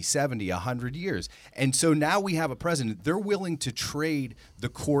 60, 70, 100 years. And so now we have a president, they're willing to trade the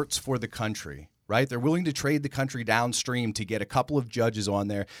courts for the country. Right? They're willing to trade the country downstream to get a couple of judges on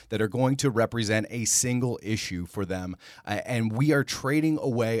there that are going to represent a single issue for them. And we are trading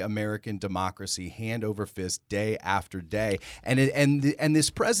away American democracy hand over fist day after day. And this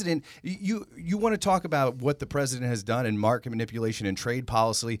president, you want to talk about what the president has done in market manipulation and trade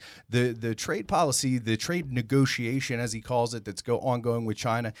policy. The trade policy, the trade negotiation, as he calls it, that's ongoing with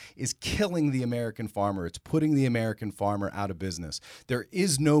China, is killing the American farmer. It's putting the American farmer out of business. There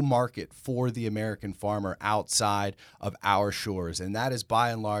is no market for the American farmer outside of our shores, and that has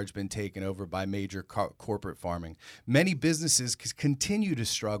by and large been taken over by major corporate farming. Many businesses continue to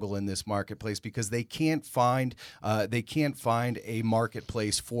struggle in this marketplace because they can't find a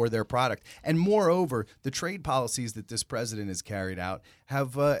marketplace for their product. And moreover, the trade policies that this president has carried out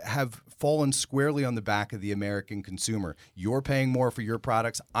have fallen squarely on the back of the American consumer. You're paying more for your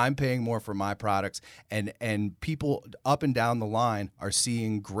products, I'm paying more for my products, and people up and down the line are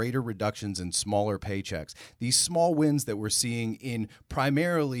seeing greater reductions in smaller paychecks. These small wins that we're seeing in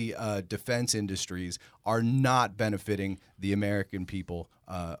primarily defense industries are not benefiting the American people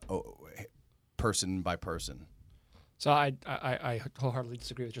person by person. So I wholeheartedly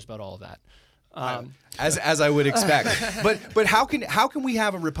disagree with just about all of that. As I would expect, but how can we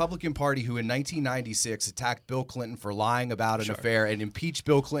have a Republican Party who in 1996 attacked Bill Clinton for lying about an affair and impeached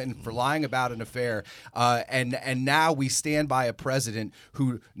Bill Clinton for lying about an affair, and now we stand by a president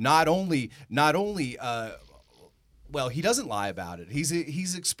who not only well, he doesn't lie about it.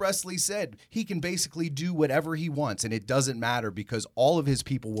 He's expressly said he can basically do whatever he wants, and it doesn't matter because all of his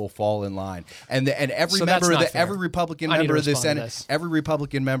people will fall in line. And every Republican member of the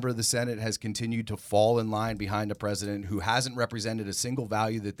Senate has continued to fall in line behind a president who hasn't represented a single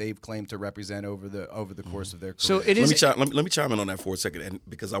value that they've claimed to represent over the course of their career. So it is. Let me chime in on that for a second, and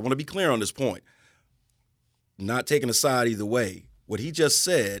because I want to be clear on this point. Not taking a side either way. What he just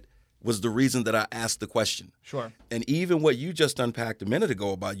said was the reason that I asked the question. Sure. And even what you just unpacked a minute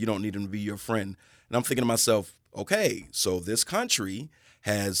ago about you don't need him to be your friend. And I'm thinking to myself, okay, so this country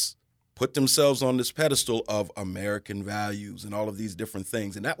has put themselves on this pedestal of American values and all of these different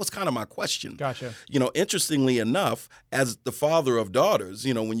things. And that was kind of my question. Gotcha. Interestingly enough, as the father of daughters,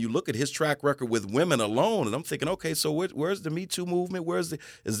 when you look at his track record with women alone, and I'm thinking, okay, so where's the Me Too movement?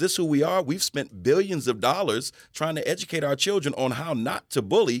 Is this who we are? We've spent billions of dollars trying to educate our children on how not to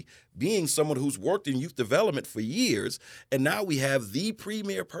bully, being someone who's worked in youth development for years, and now we have the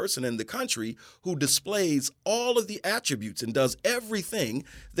premier person in the country who displays all of the attributes and does everything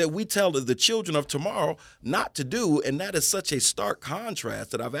that we tell the children of tomorrow not to do, and that is such a stark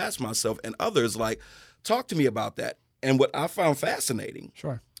contrast that I've asked myself and others, talk to me about that. And what I found fascinating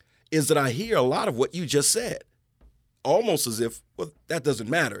is that I hear a lot of what you just said, almost as if, well, that doesn't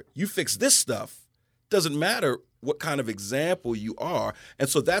matter. You fix this stuff, doesn't matter what kind of example you are. And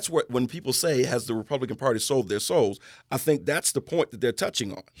so that's when people say, has the Republican Party sold their souls? I think that's the point that they're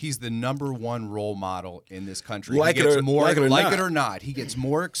touching on. He's the number one role model in this country. Like it or not, he gets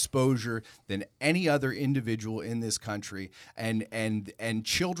more exposure than any other individual in this country. And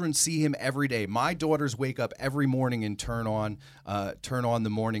children see him every day. My daughters wake up every morning and turn on the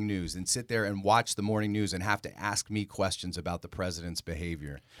morning news and sit there and watch the morning news and have to ask me questions about the president's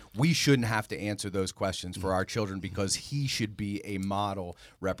behavior. We shouldn't have to answer those questions for our children because he should be a model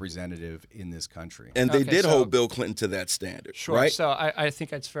representative in this country. And they did hold Bill Clinton to that standard, right? So I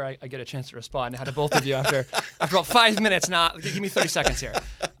think it's fair I get a chance to respond. I had to both of you after about 5 minutes. Now, give me 30 seconds here.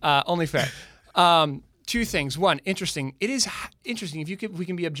 Only fair. Two things. One, interesting. It is interesting if we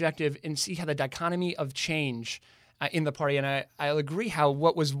can be objective and see how the dichotomy of change in the party. And I'll agree how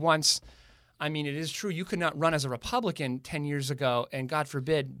what was once, it is true. You could not run as a Republican 10 years ago and, God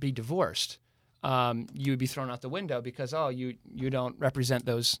forbid, be divorced. You would be thrown out the window because, you don't represent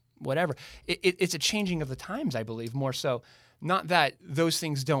those whatever. It's a changing of the times, I believe, more so. Not that those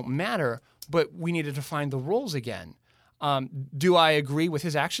things don't matter, but we need to define the roles again. Do I agree with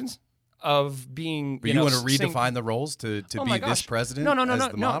his actions? of being. But you want to redefine the roles to be this president? No,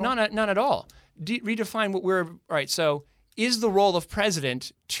 as the model? not at all. Redefine what we're. All right, so is the role of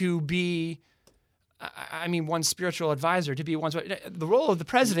president to be? I mean, one's spiritual advisor, to be one's. The role of the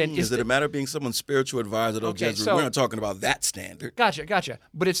president is. Is it a matter of being someone's spiritual advisor? Though, Okay, Jezreel? so- We're not talking about that standard. Gotcha.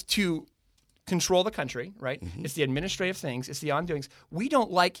 But it's to control the country, right? Mm-hmm. It's the administrative things. It's the ondoings. We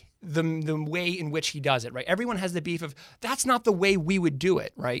don't like the way in which he does it, right? Everyone has the beef of that's not the way we would do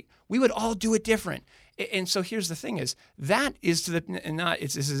it, right? We would all do it different. And so here's the thing: is that is to the and not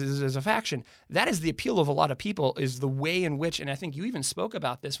it's as a faction. That is the appeal of a lot of people is the way in which, and I think you even spoke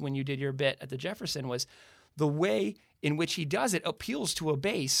about this when you did your bit at the Jefferson, was the way in which he does it appeals to a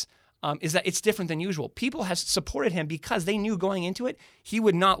base. Is that it's different than usual. People have supported him because they knew going into it he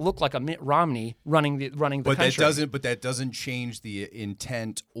would not look like a Mitt Romney running the country. But that doesn't change the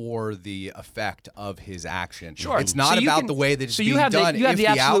intent or the effect of his action. Sure, it's not about the way that it's being done. You have the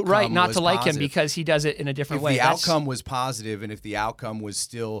absolute right not to like him positive. because he does it in a different way. If the outcome was positive, and if the outcome was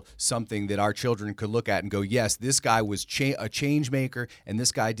still something that our children could look at and go, yes, this guy was a change maker, and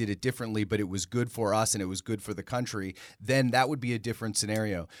this guy did it differently, but it was good for us and it was good for the country, then that would be a different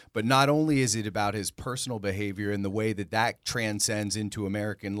scenario. But not only is it about his personal behavior and the way that transcends into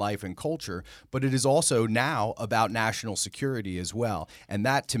American life and culture, but it is also now about national security as well. And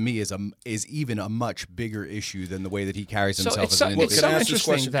that, to me, is even a much bigger issue than the way that he carries himself as an individual. Can I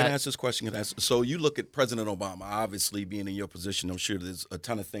ask this question? So you look at President Obama, obviously being in your position, I'm sure there's a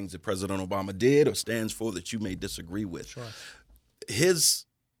ton of things that President Obama did or stands for that you may disagree with. Sure.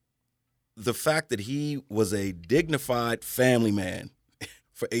 The fact that he was a dignified family man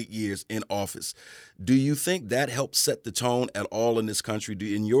for 8 years in office, do you think that helped set the tone at all in this country?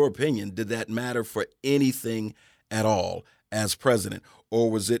 In your opinion, did that matter for anything at all as president?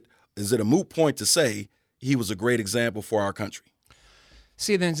 Or is it a moot point to say he was a great example for our country?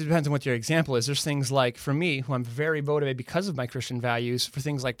 See, then it depends on what your example is. There's things like, for me, who I'm very motivated because of my Christian values, for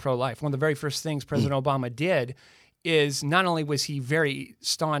things like pro-life. One of the very first things President Obama did is not only was he very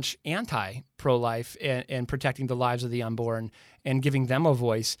staunch anti-pro-life and protecting the lives of the unborn and giving them a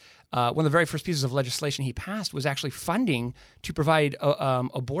voice, one of the very first pieces of legislation he passed was actually funding to provide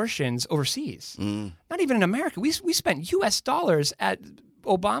abortions overseas. Not even in America. We spent U.S. dollars at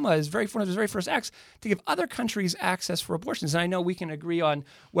Obama is one of his very first acts to give other countries access for abortions. And I know we can agree on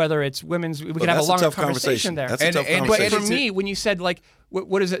whether it's women's. We can have a longer conversation there. That's a tough conversation. But for me, when you said like,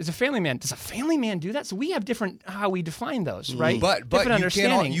 what is it? It's a family man. Does a family man do that? So we have different how we define those, right? But different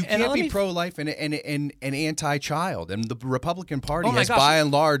understanding. You can't be pro-life and anti-child. And the Republican Party has, gosh. by and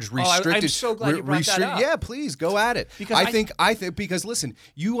large, restricted. I'm so glad you brought that up. Yeah, please go at it. Because I think because listen,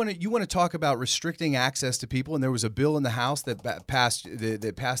 you want to talk about restricting access to people, and there was a bill in the House that passed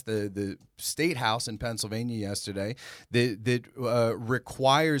the State House in Pennsylvania yesterday that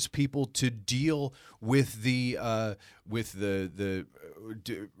requires people to deal with the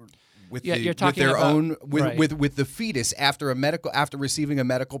fetus after receiving a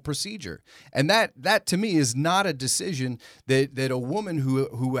medical procedure, and that to me is not a decision that a woman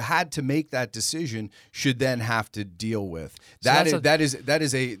who had to make that decision should then have to deal with. That's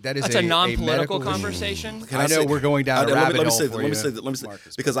a non-political conversation. I know we're going down a rabbit hole. Let me say that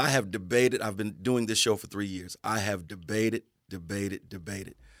because I have debated. I've been doing this show for 3 years. I have debated.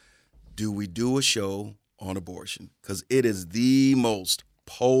 Do we do a show on abortion? Because it is the most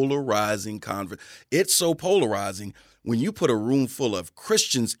polarizing conversation. It's so polarizing when you put a room full of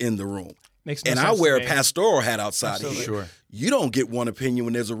Christians in the room. Makes no and sense I wear to a me. pastoral hat outside Absolutely. of here. Sure. You don't get one opinion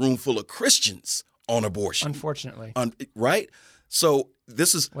when there's a room full of Christians on abortion. Unfortunately. Right? So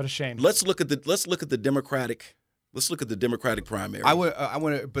this is What a shame. Let's look at the Democratic primary. I want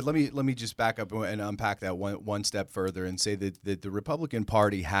to, but let me just back up and unpack that one step further and say that the Republican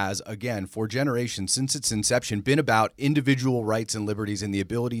Party has, again, for generations since its inception, been about individual rights and liberties and the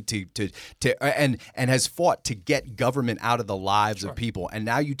ability and has fought to get government out of the lives of people. And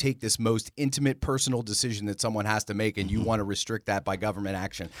now you take this most intimate, personal decision that someone has to make, and you want to restrict that by government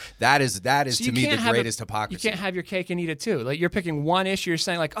action. That is So to me the greatest hypocrisy. You can't have your cake and eat it too. Like you're picking one issue. You're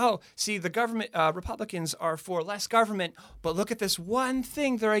saying like, oh, see, the government Republicans are for less government, but look at this one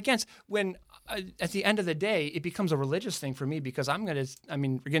thing they're against. When at the end of the day, it becomes a religious thing for me because we're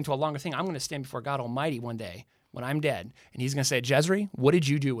getting to a longer thing. I'm going to stand before God Almighty one day when I'm dead, and He's going to say, Jezreel, what did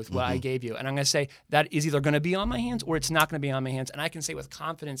you do with what I gave you? And I'm going to say that is either going to be on my hands or it's not going to be on my hands. And I can say with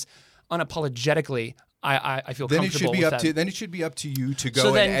confidence, unapologetically, I feel comfortable with that. Then it should be up to you to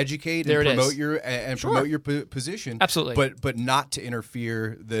go and educate and promote your position. Absolutely. But not to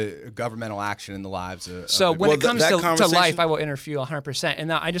interfere the governmental action in the lives of So when it comes to conversation- life, I will interfere 100%. And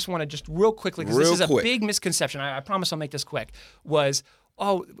now I just want to just real quickly, because this is a big misconception. I promise I'll make this quick, was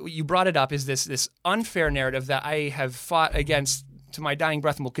oh, you brought it up, is this unfair narrative that I have fought against to my dying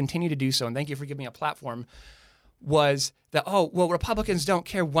breath and will continue to do so, and thank you for giving me a platform, was that, oh, well, Republicans don't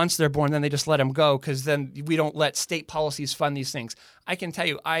care once they're born, then they just let them go because then we don't let state policies fund these things. I can tell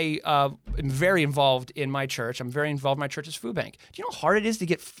you, I am very involved in my church. I'm very involved in my church's food bank. Do you know how hard it is to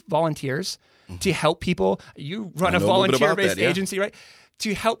get volunteers to help people? You run a volunteer-based agency, right?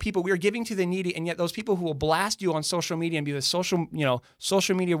 To help people. We are giving to the needy, and yet those people who will blast you on social media and be the social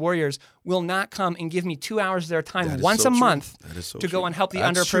media warriors will not come and give me 2 hours of their time once a month to go and help the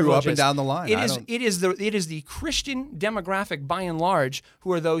underprivileged. True, up and down the line. It is the Christian demographic by and large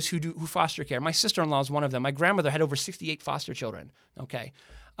who are those who foster care. My sister-in-law is one of them. My grandmother had over 68 foster children. Okay.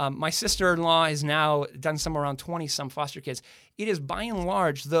 My sister-in-law has now done somewhere around 20-some foster kids. It is by and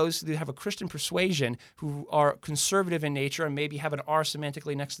large those who have a Christian persuasion, who are conservative in nature and maybe have an R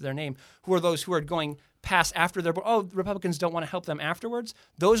semantically next to their name, who are those who are going past after they're born. Oh, Republicans don't want to help them afterwards.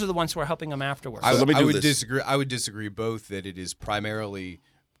 Those are the ones who are helping them afterwards. I would disagree both that it is primarily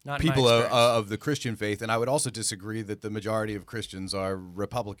Not people of the Christian faith, and I would also disagree that the majority of Christians are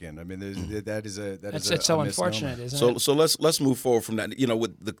Republican. I mean, it's so unfortunate, isn't it? So let's move forward from that. You know,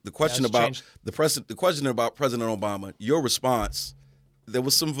 with the question about the question about President Obama, your response, there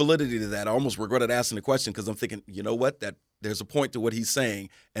was some validity to that. I almost regretted asking the question because I'm thinking, you know what, that there's a point to what he's saying,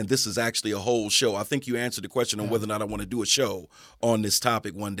 and this is actually a whole show. I think you answered the question on whether or not I want to do a show on this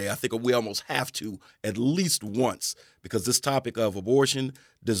topic one day. I think we almost have to at least once, because this topic of abortion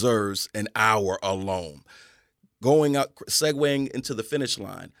deserves an hour alone. Segueing into the finish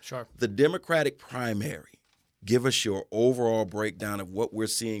line, sure. The Democratic primary. Give us your overall breakdown of what we're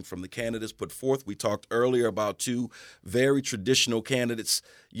seeing from the candidates put forth. We talked earlier about two very traditional candidates.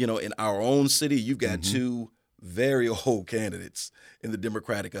 You know, in our own city, you've got two very old candidates in the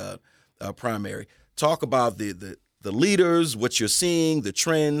Democratic primary. Talk about the leaders, what you're seeing, the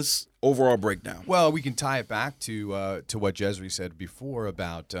trends, overall breakdown. Well, we can tie it back to what Jesry said before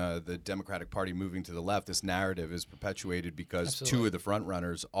about the Democratic Party moving to the left. This narrative is perpetuated because two of the front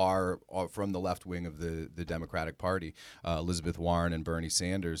runners are from the left wing of the Democratic Party, Elizabeth Warren and Bernie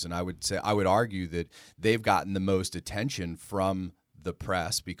Sanders. And I would argue that they've gotten the most attention from the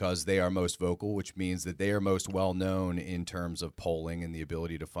press because they are most vocal, which means that they are most well known in terms of polling and the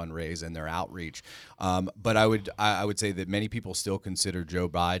ability to fundraise and their outreach. But I would say that many people still consider Joe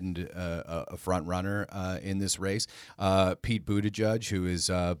Biden a front runner in this race. Pete Buttigieg, who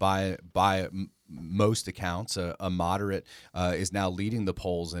is by most accounts a moderate, is now leading the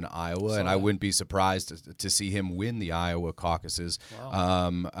polls in Iowa, and I wouldn't be surprised to see him win the Iowa caucuses.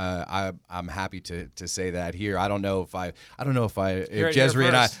 Wow. I'm happy to say that here. I don't know if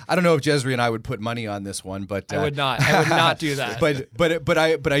Jesry and I would put money on this one, but I would not do that.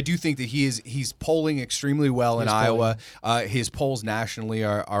 But I do think that he's polling extremely well in Iowa. His polls nationally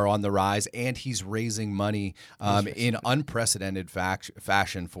are on the rise, and he's raising money in unprecedented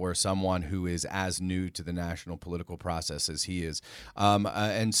fashion for someone who is as new to the national political process as he is.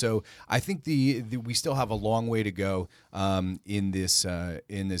 And so I think we still have a long way to go in this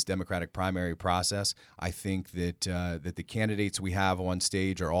Democratic primary process. I think that the candidates we have on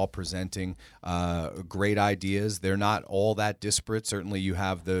stage are all presenting great ideas. They're not all that disparate. Certainly you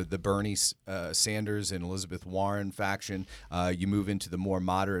have the Bernie Sanders and Elizabeth Warren faction. You move into the more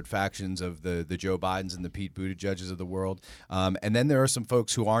moderate factions of the Joe Bidens and the Pete Buttigiegs of the world. And then there are some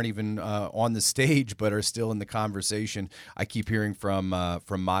folks who aren't even on the stage but are still in the conversation. I keep hearing from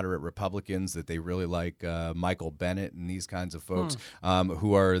moderate Republicans that they really like Michael Bennet and these kinds of folks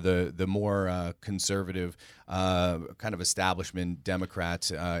who are the more conservative kind of establishment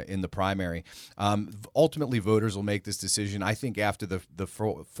Democrats in the primary. Ultimately, voters will make this decision. I think after the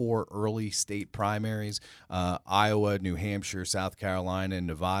four early state primaries, Iowa, New Hampshire, South Carolina, and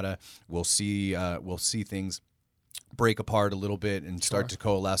Nevada, we'll see things break apart a little bit and start to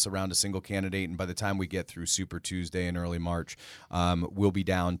coalesce around a single candidate. And by the time we get through Super Tuesday in early March, we'll be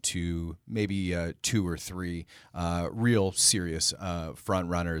down to maybe 2 or 3 real serious front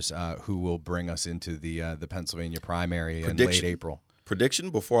runners who will bring us into the Pennsylvania primary in late April. Prediction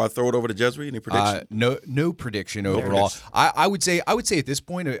before I throw it over to Jesry? Any prediction? No prediction overall. I would say at this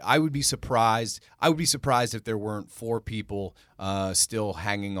point I would be surprised. I would be surprised if there weren't 4 people still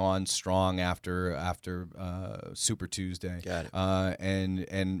hanging on strong after Super Tuesday. Got it.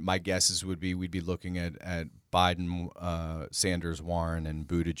 And my guesses would be we'd be looking at Biden, Sanders, Warren, and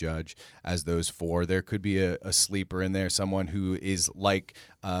Buttigieg as those 4. There could be a sleeper in there, someone who is like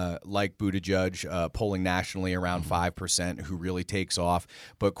Buttigieg, polling nationally around 5%, who really takes off.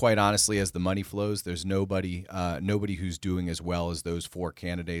 But quite honestly, as the money flows, there's nobody who's doing as well as those 4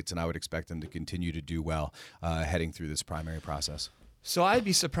 candidates, and I would expect them to continue to do well heading through this primary process. So I'd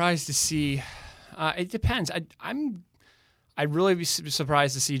be surprised to see. It depends. I'd really be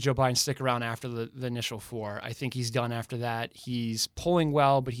surprised to see Joe Biden stick around after the initial 4. I think he's done after that. He's polling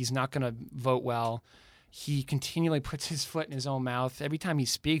well, but he's not going to vote well. He continually puts his foot in his own mouth. Every time he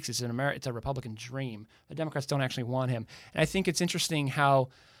speaks, it's a Republican dream. The Democrats don't actually want him. And I think it's interesting how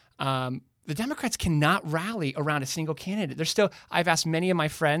the Democrats cannot rally around a single candidate. I've asked many of my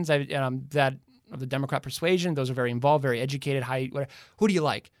friends that of the Democrat persuasion, those are very involved, very educated, who do you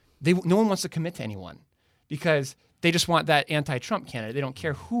like? No one wants to commit to anyone because they just want that anti-Trump candidate. They don't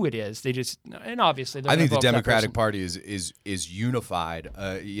care who it is. And obviously, I think the Democratic Party is unified.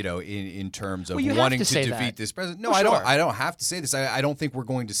 In terms of wanting to defeat this president. No, I don't have to say this. I don't think we're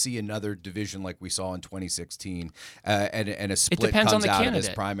going to see another division like we saw in 2016, and a split comes out of this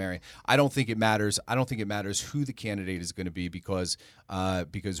primary. I don't think it matters. I don't think it matters who the candidate is going to be because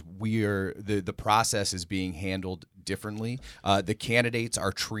the process is being handled differently. The candidates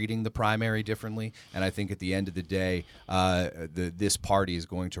are treating the primary differently, and I think at the end of the day, this party is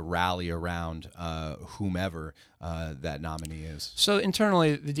going to rally around whomever that nominee is. So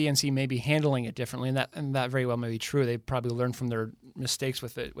internally, the DNC may be handling it differently, and that very well may be true. They probably learned from their mistakes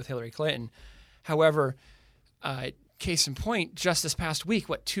with Hillary Clinton. However, case in point, just this past week,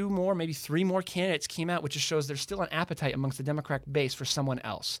 2 more, maybe 3 more candidates came out, which just shows there's still an appetite amongst the Democratic base for someone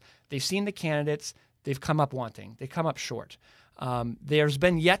else. They've seen the candidates. They've come up wanting. They come up short. There's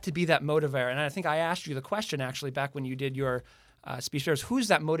been yet to be that motivator. And I think I asked you the question, actually, back when you did your speech there, is who's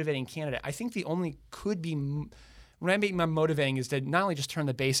that motivating candidate? I think the only could be, when I mean my motivating, is to not only just turn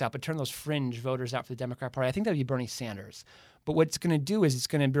the base out, but turn those fringe voters out for the Democrat Party. I think that would be Bernie Sanders. But what it's going to do is it's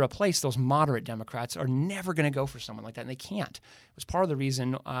going to replace those moderate Democrats are never going to go for someone like that, and they can't. It was part of the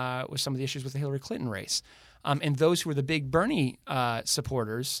reason with some of the issues with the Hillary Clinton race. And those who were the big Bernie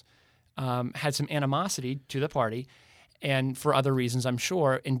supporters had some animosity to the party, and for other reasons, I'm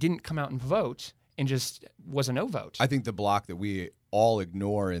sure, and didn't come out and vote, and just was a no vote. I think the block that we all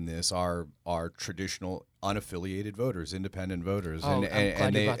ignore in this are traditional unaffiliated voters, independent voters,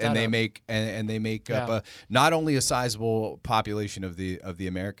 and they make up not only a sizable population of the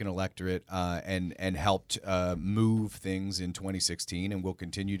American electorate, and helped move things in 2016, and will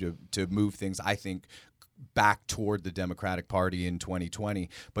continue to move things, I think, back toward the Democratic Party in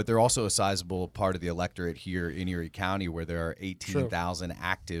 2020, but they're also a sizable part of the electorate here in Erie County, where there are 18,000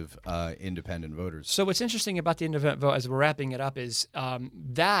 active independent voters. So what's interesting about the independent vote, as we're wrapping it up, is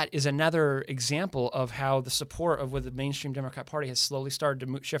that is another example of how the support with the mainstream Democrat Party has slowly started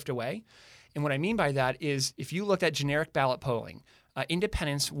to shift away. And what I mean by that is, if you looked at generic ballot polling,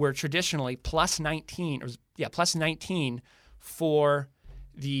 independents were traditionally plus 19 for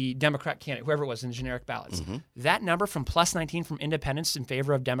the Democrat candidate, whoever it was in the generic ballots. Mm-hmm. That number from plus 19 from independents in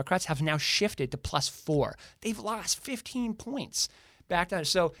favor of Democrats have now shifted to plus 4. They've lost 15 points back down.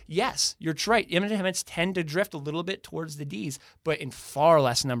 So, yes, you're right. Independents tend to drift a little bit towards the Ds, but in far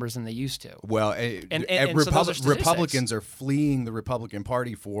less numbers than they used to. Well, Republicans are fleeing the Republican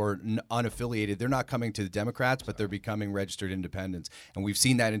Party for unaffiliated. They're not coming to the Democrats, but they're becoming registered independents. And we've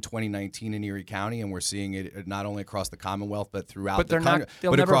seen that in 2019 in Erie County, and we're seeing it not only across the Commonwealth, but throughout the country.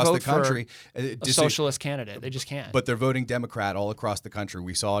 But across the country. A socialist candidate. They just can't. But they're voting Democrat all across the country.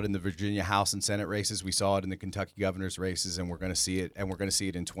 We saw it in the Virginia House and Senate races. We saw it in the Kentucky governor's races, and we're going to see it. And we're going to see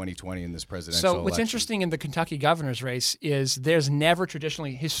it in 2020 in this presidential election. So what's interesting in the Kentucky governor's race is there's never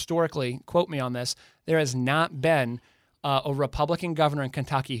historically, quote me on this, there has not been a Republican governor in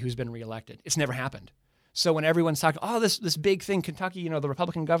Kentucky who's been reelected. It's never happened. So when everyone's talking, this big thing, Kentucky, the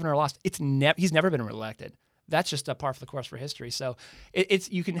Republican governor lost, he's never been reelected. That's just a par for the course for history. So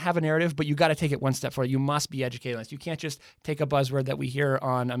you can have a narrative, but you got to take it one step further. You must be educated on this. You can't just take a buzzword that we hear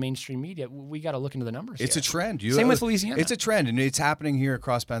on mainstream media. We got to look into the numbers. It's a trend. Same with Louisiana. It's a trend, and it's happening here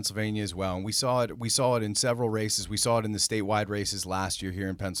across Pennsylvania as well. And we saw it in several races. We saw it in the statewide races last year here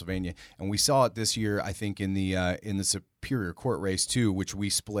in Pennsylvania, and we saw it this year, I think, in the Superior Court race too, which we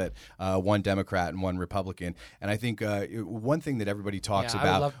split, one Democrat and one Republican. And I think one thing that everybody talks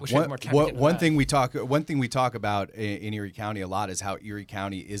about, one thing we talk about in Erie County a lot is how Erie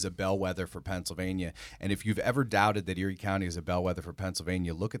County is a bellwether for Pennsylvania. And if you've ever doubted that Erie County is a bellwether for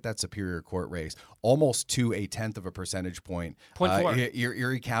Pennsylvania, look at that Superior Court race. Almost to a 1/10 of a percentage point.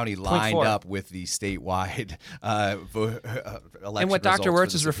 Erie County lined up with the statewide election. And what Dr.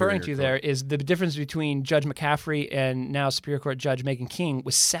 Wirtz is referring to there is the difference between Judge McCaffrey and now Superior Court Judge Megan King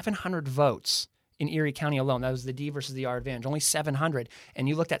was 700 votes in Erie County alone. That was the D versus the R advantage, only 700. And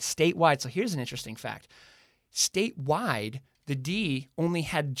you looked at statewide. So here's an interesting fact. Statewide, the D only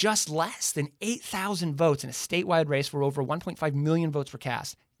had just less than 8,000 votes in a statewide race where over 1.5 million votes were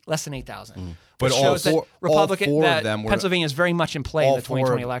cast. less than 8,000. But Which all shows four- that Republican, all four of that them were- Pennsylvania is very much in play in the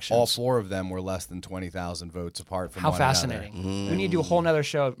 2020 elections. All 4 of them were less than 20,000 votes apart from How one fascinating. another. We need to do a whole nother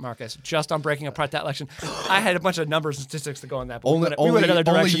show, Marcus, just on breaking apart that election. I had a bunch of numbers and statistics to go on that, but we went another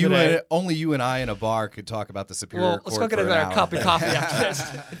direction today. Only you and I in a bar could talk about the Superior Well, Court. let's go get for an another hour. cup of coffee after this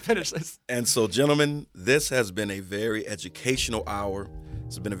and finish this. And so, gentlemen, this has been a very educational hour.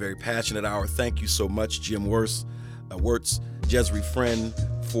 It's been a very passionate hour. Thank you so much, Jim Wirtz, Jesry Friend,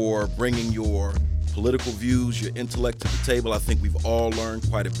 for bringing your political views, your intellect to the table. I think we've all learned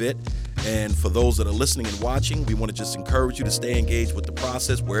quite a bit. And for those that are listening and watching, we want to just encourage you to stay engaged with the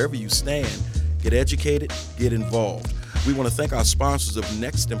process wherever you stand. Get educated, get involved. We want to thank our sponsors of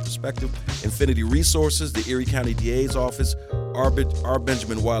Next in Perspective, Infinity Resources, the Erie County DA's office, our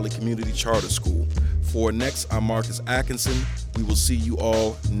Benjamin Wiley Community Charter School. For Next, I'm Marcus Atkinson. We will see you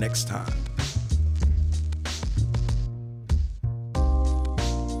all next time.